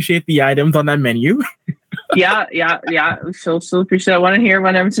will appreciate the items on that menu. Yeah. She'll appreciate. I want to hear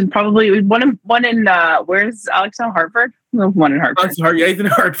one Edmonton. Probably one in where's Alex now? Hartford? No, one in Hartford. Yeah, he's in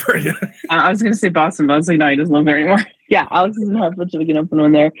Hartford. I was going to say Boston, but I was like, no, he doesn't live there anymore. Yeah, Alex is in Hartford, so we can open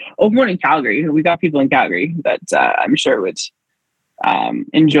one there. Open one in Calgary. We got people in Calgary that I'm sure would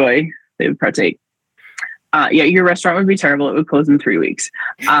enjoy. They would partake. Your restaurant would be terrible. It would close in 3 weeks.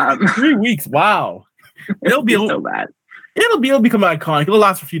 3 weeks. Wow. It'll be so bad. It'll become iconic. It'll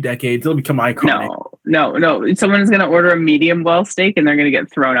last for a few decades. It'll become iconic. No. Someone is going to order a medium well steak and they're going to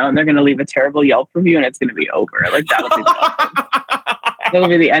get thrown out and they're going to leave a terrible Yelp review and it's going to be over. Like that'll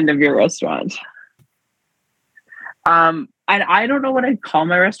be the end of your restaurant. And I don't know what I'd call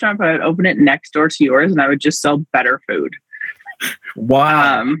my restaurant, but I'd open it next door to yours and I would just sell better food.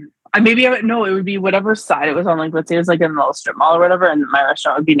 Wow. It would be whatever side it was on. Like, let's say it was like in the little strip mall or whatever, and my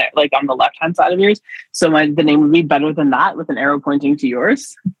restaurant would be like on the left-hand side of yours. So the name would be Better Than That with an arrow pointing to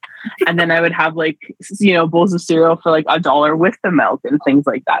yours. And then I would have bowls of cereal for like $1 with the milk and things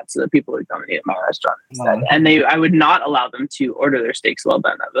like that, so that people would come and eat at my restaurant instead. Wow. And I would not allow them to order their steaks well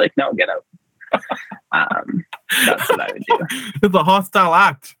done. I'd be like, no, get out. That's what I would do. It's a hostile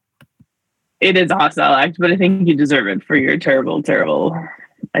act. It is a hostile act, but I think you deserve it for your terrible, terrible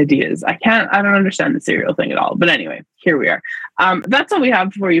ideas. I don't understand the cereal thing at all. But anyway, here we are. That's all we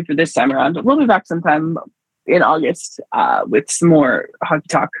have for you for this time around. We'll be back sometime in August with some more hockey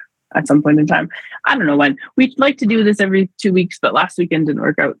talk at some point in time. I don't know when. We'd like to do this every 2 weeks, but last weekend didn't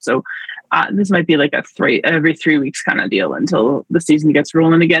work out. So this might be like every 3 weeks kind of deal until the season gets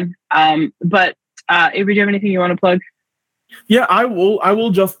rolling again. But Avery, do you have anything you want to plug? Yeah, I will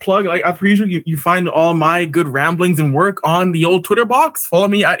just plug. Like, I'm pretty sure you find all my good ramblings and work on the old Twitter box. Follow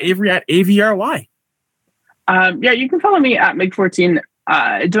me at Avery at AVRY. You can follow me at Mig14.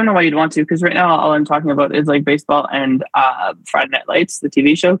 I don't know why you'd want to, because right now all I'm talking about is like baseball and Friday Night Lights, the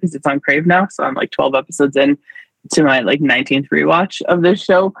TV show, because it's on Crave now. So I'm like 12 episodes in to my like 19th rewatch of this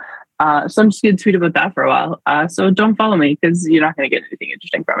show. So I'm just going to tweet about that for a while. So don't follow me because you're not going to get anything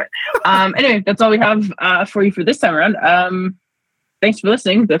interesting from it. Anyway, that's all we have for you for this time around. Thanks for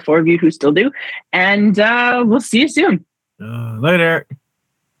listening, the 4 of you who still do. And we'll see you soon. Later.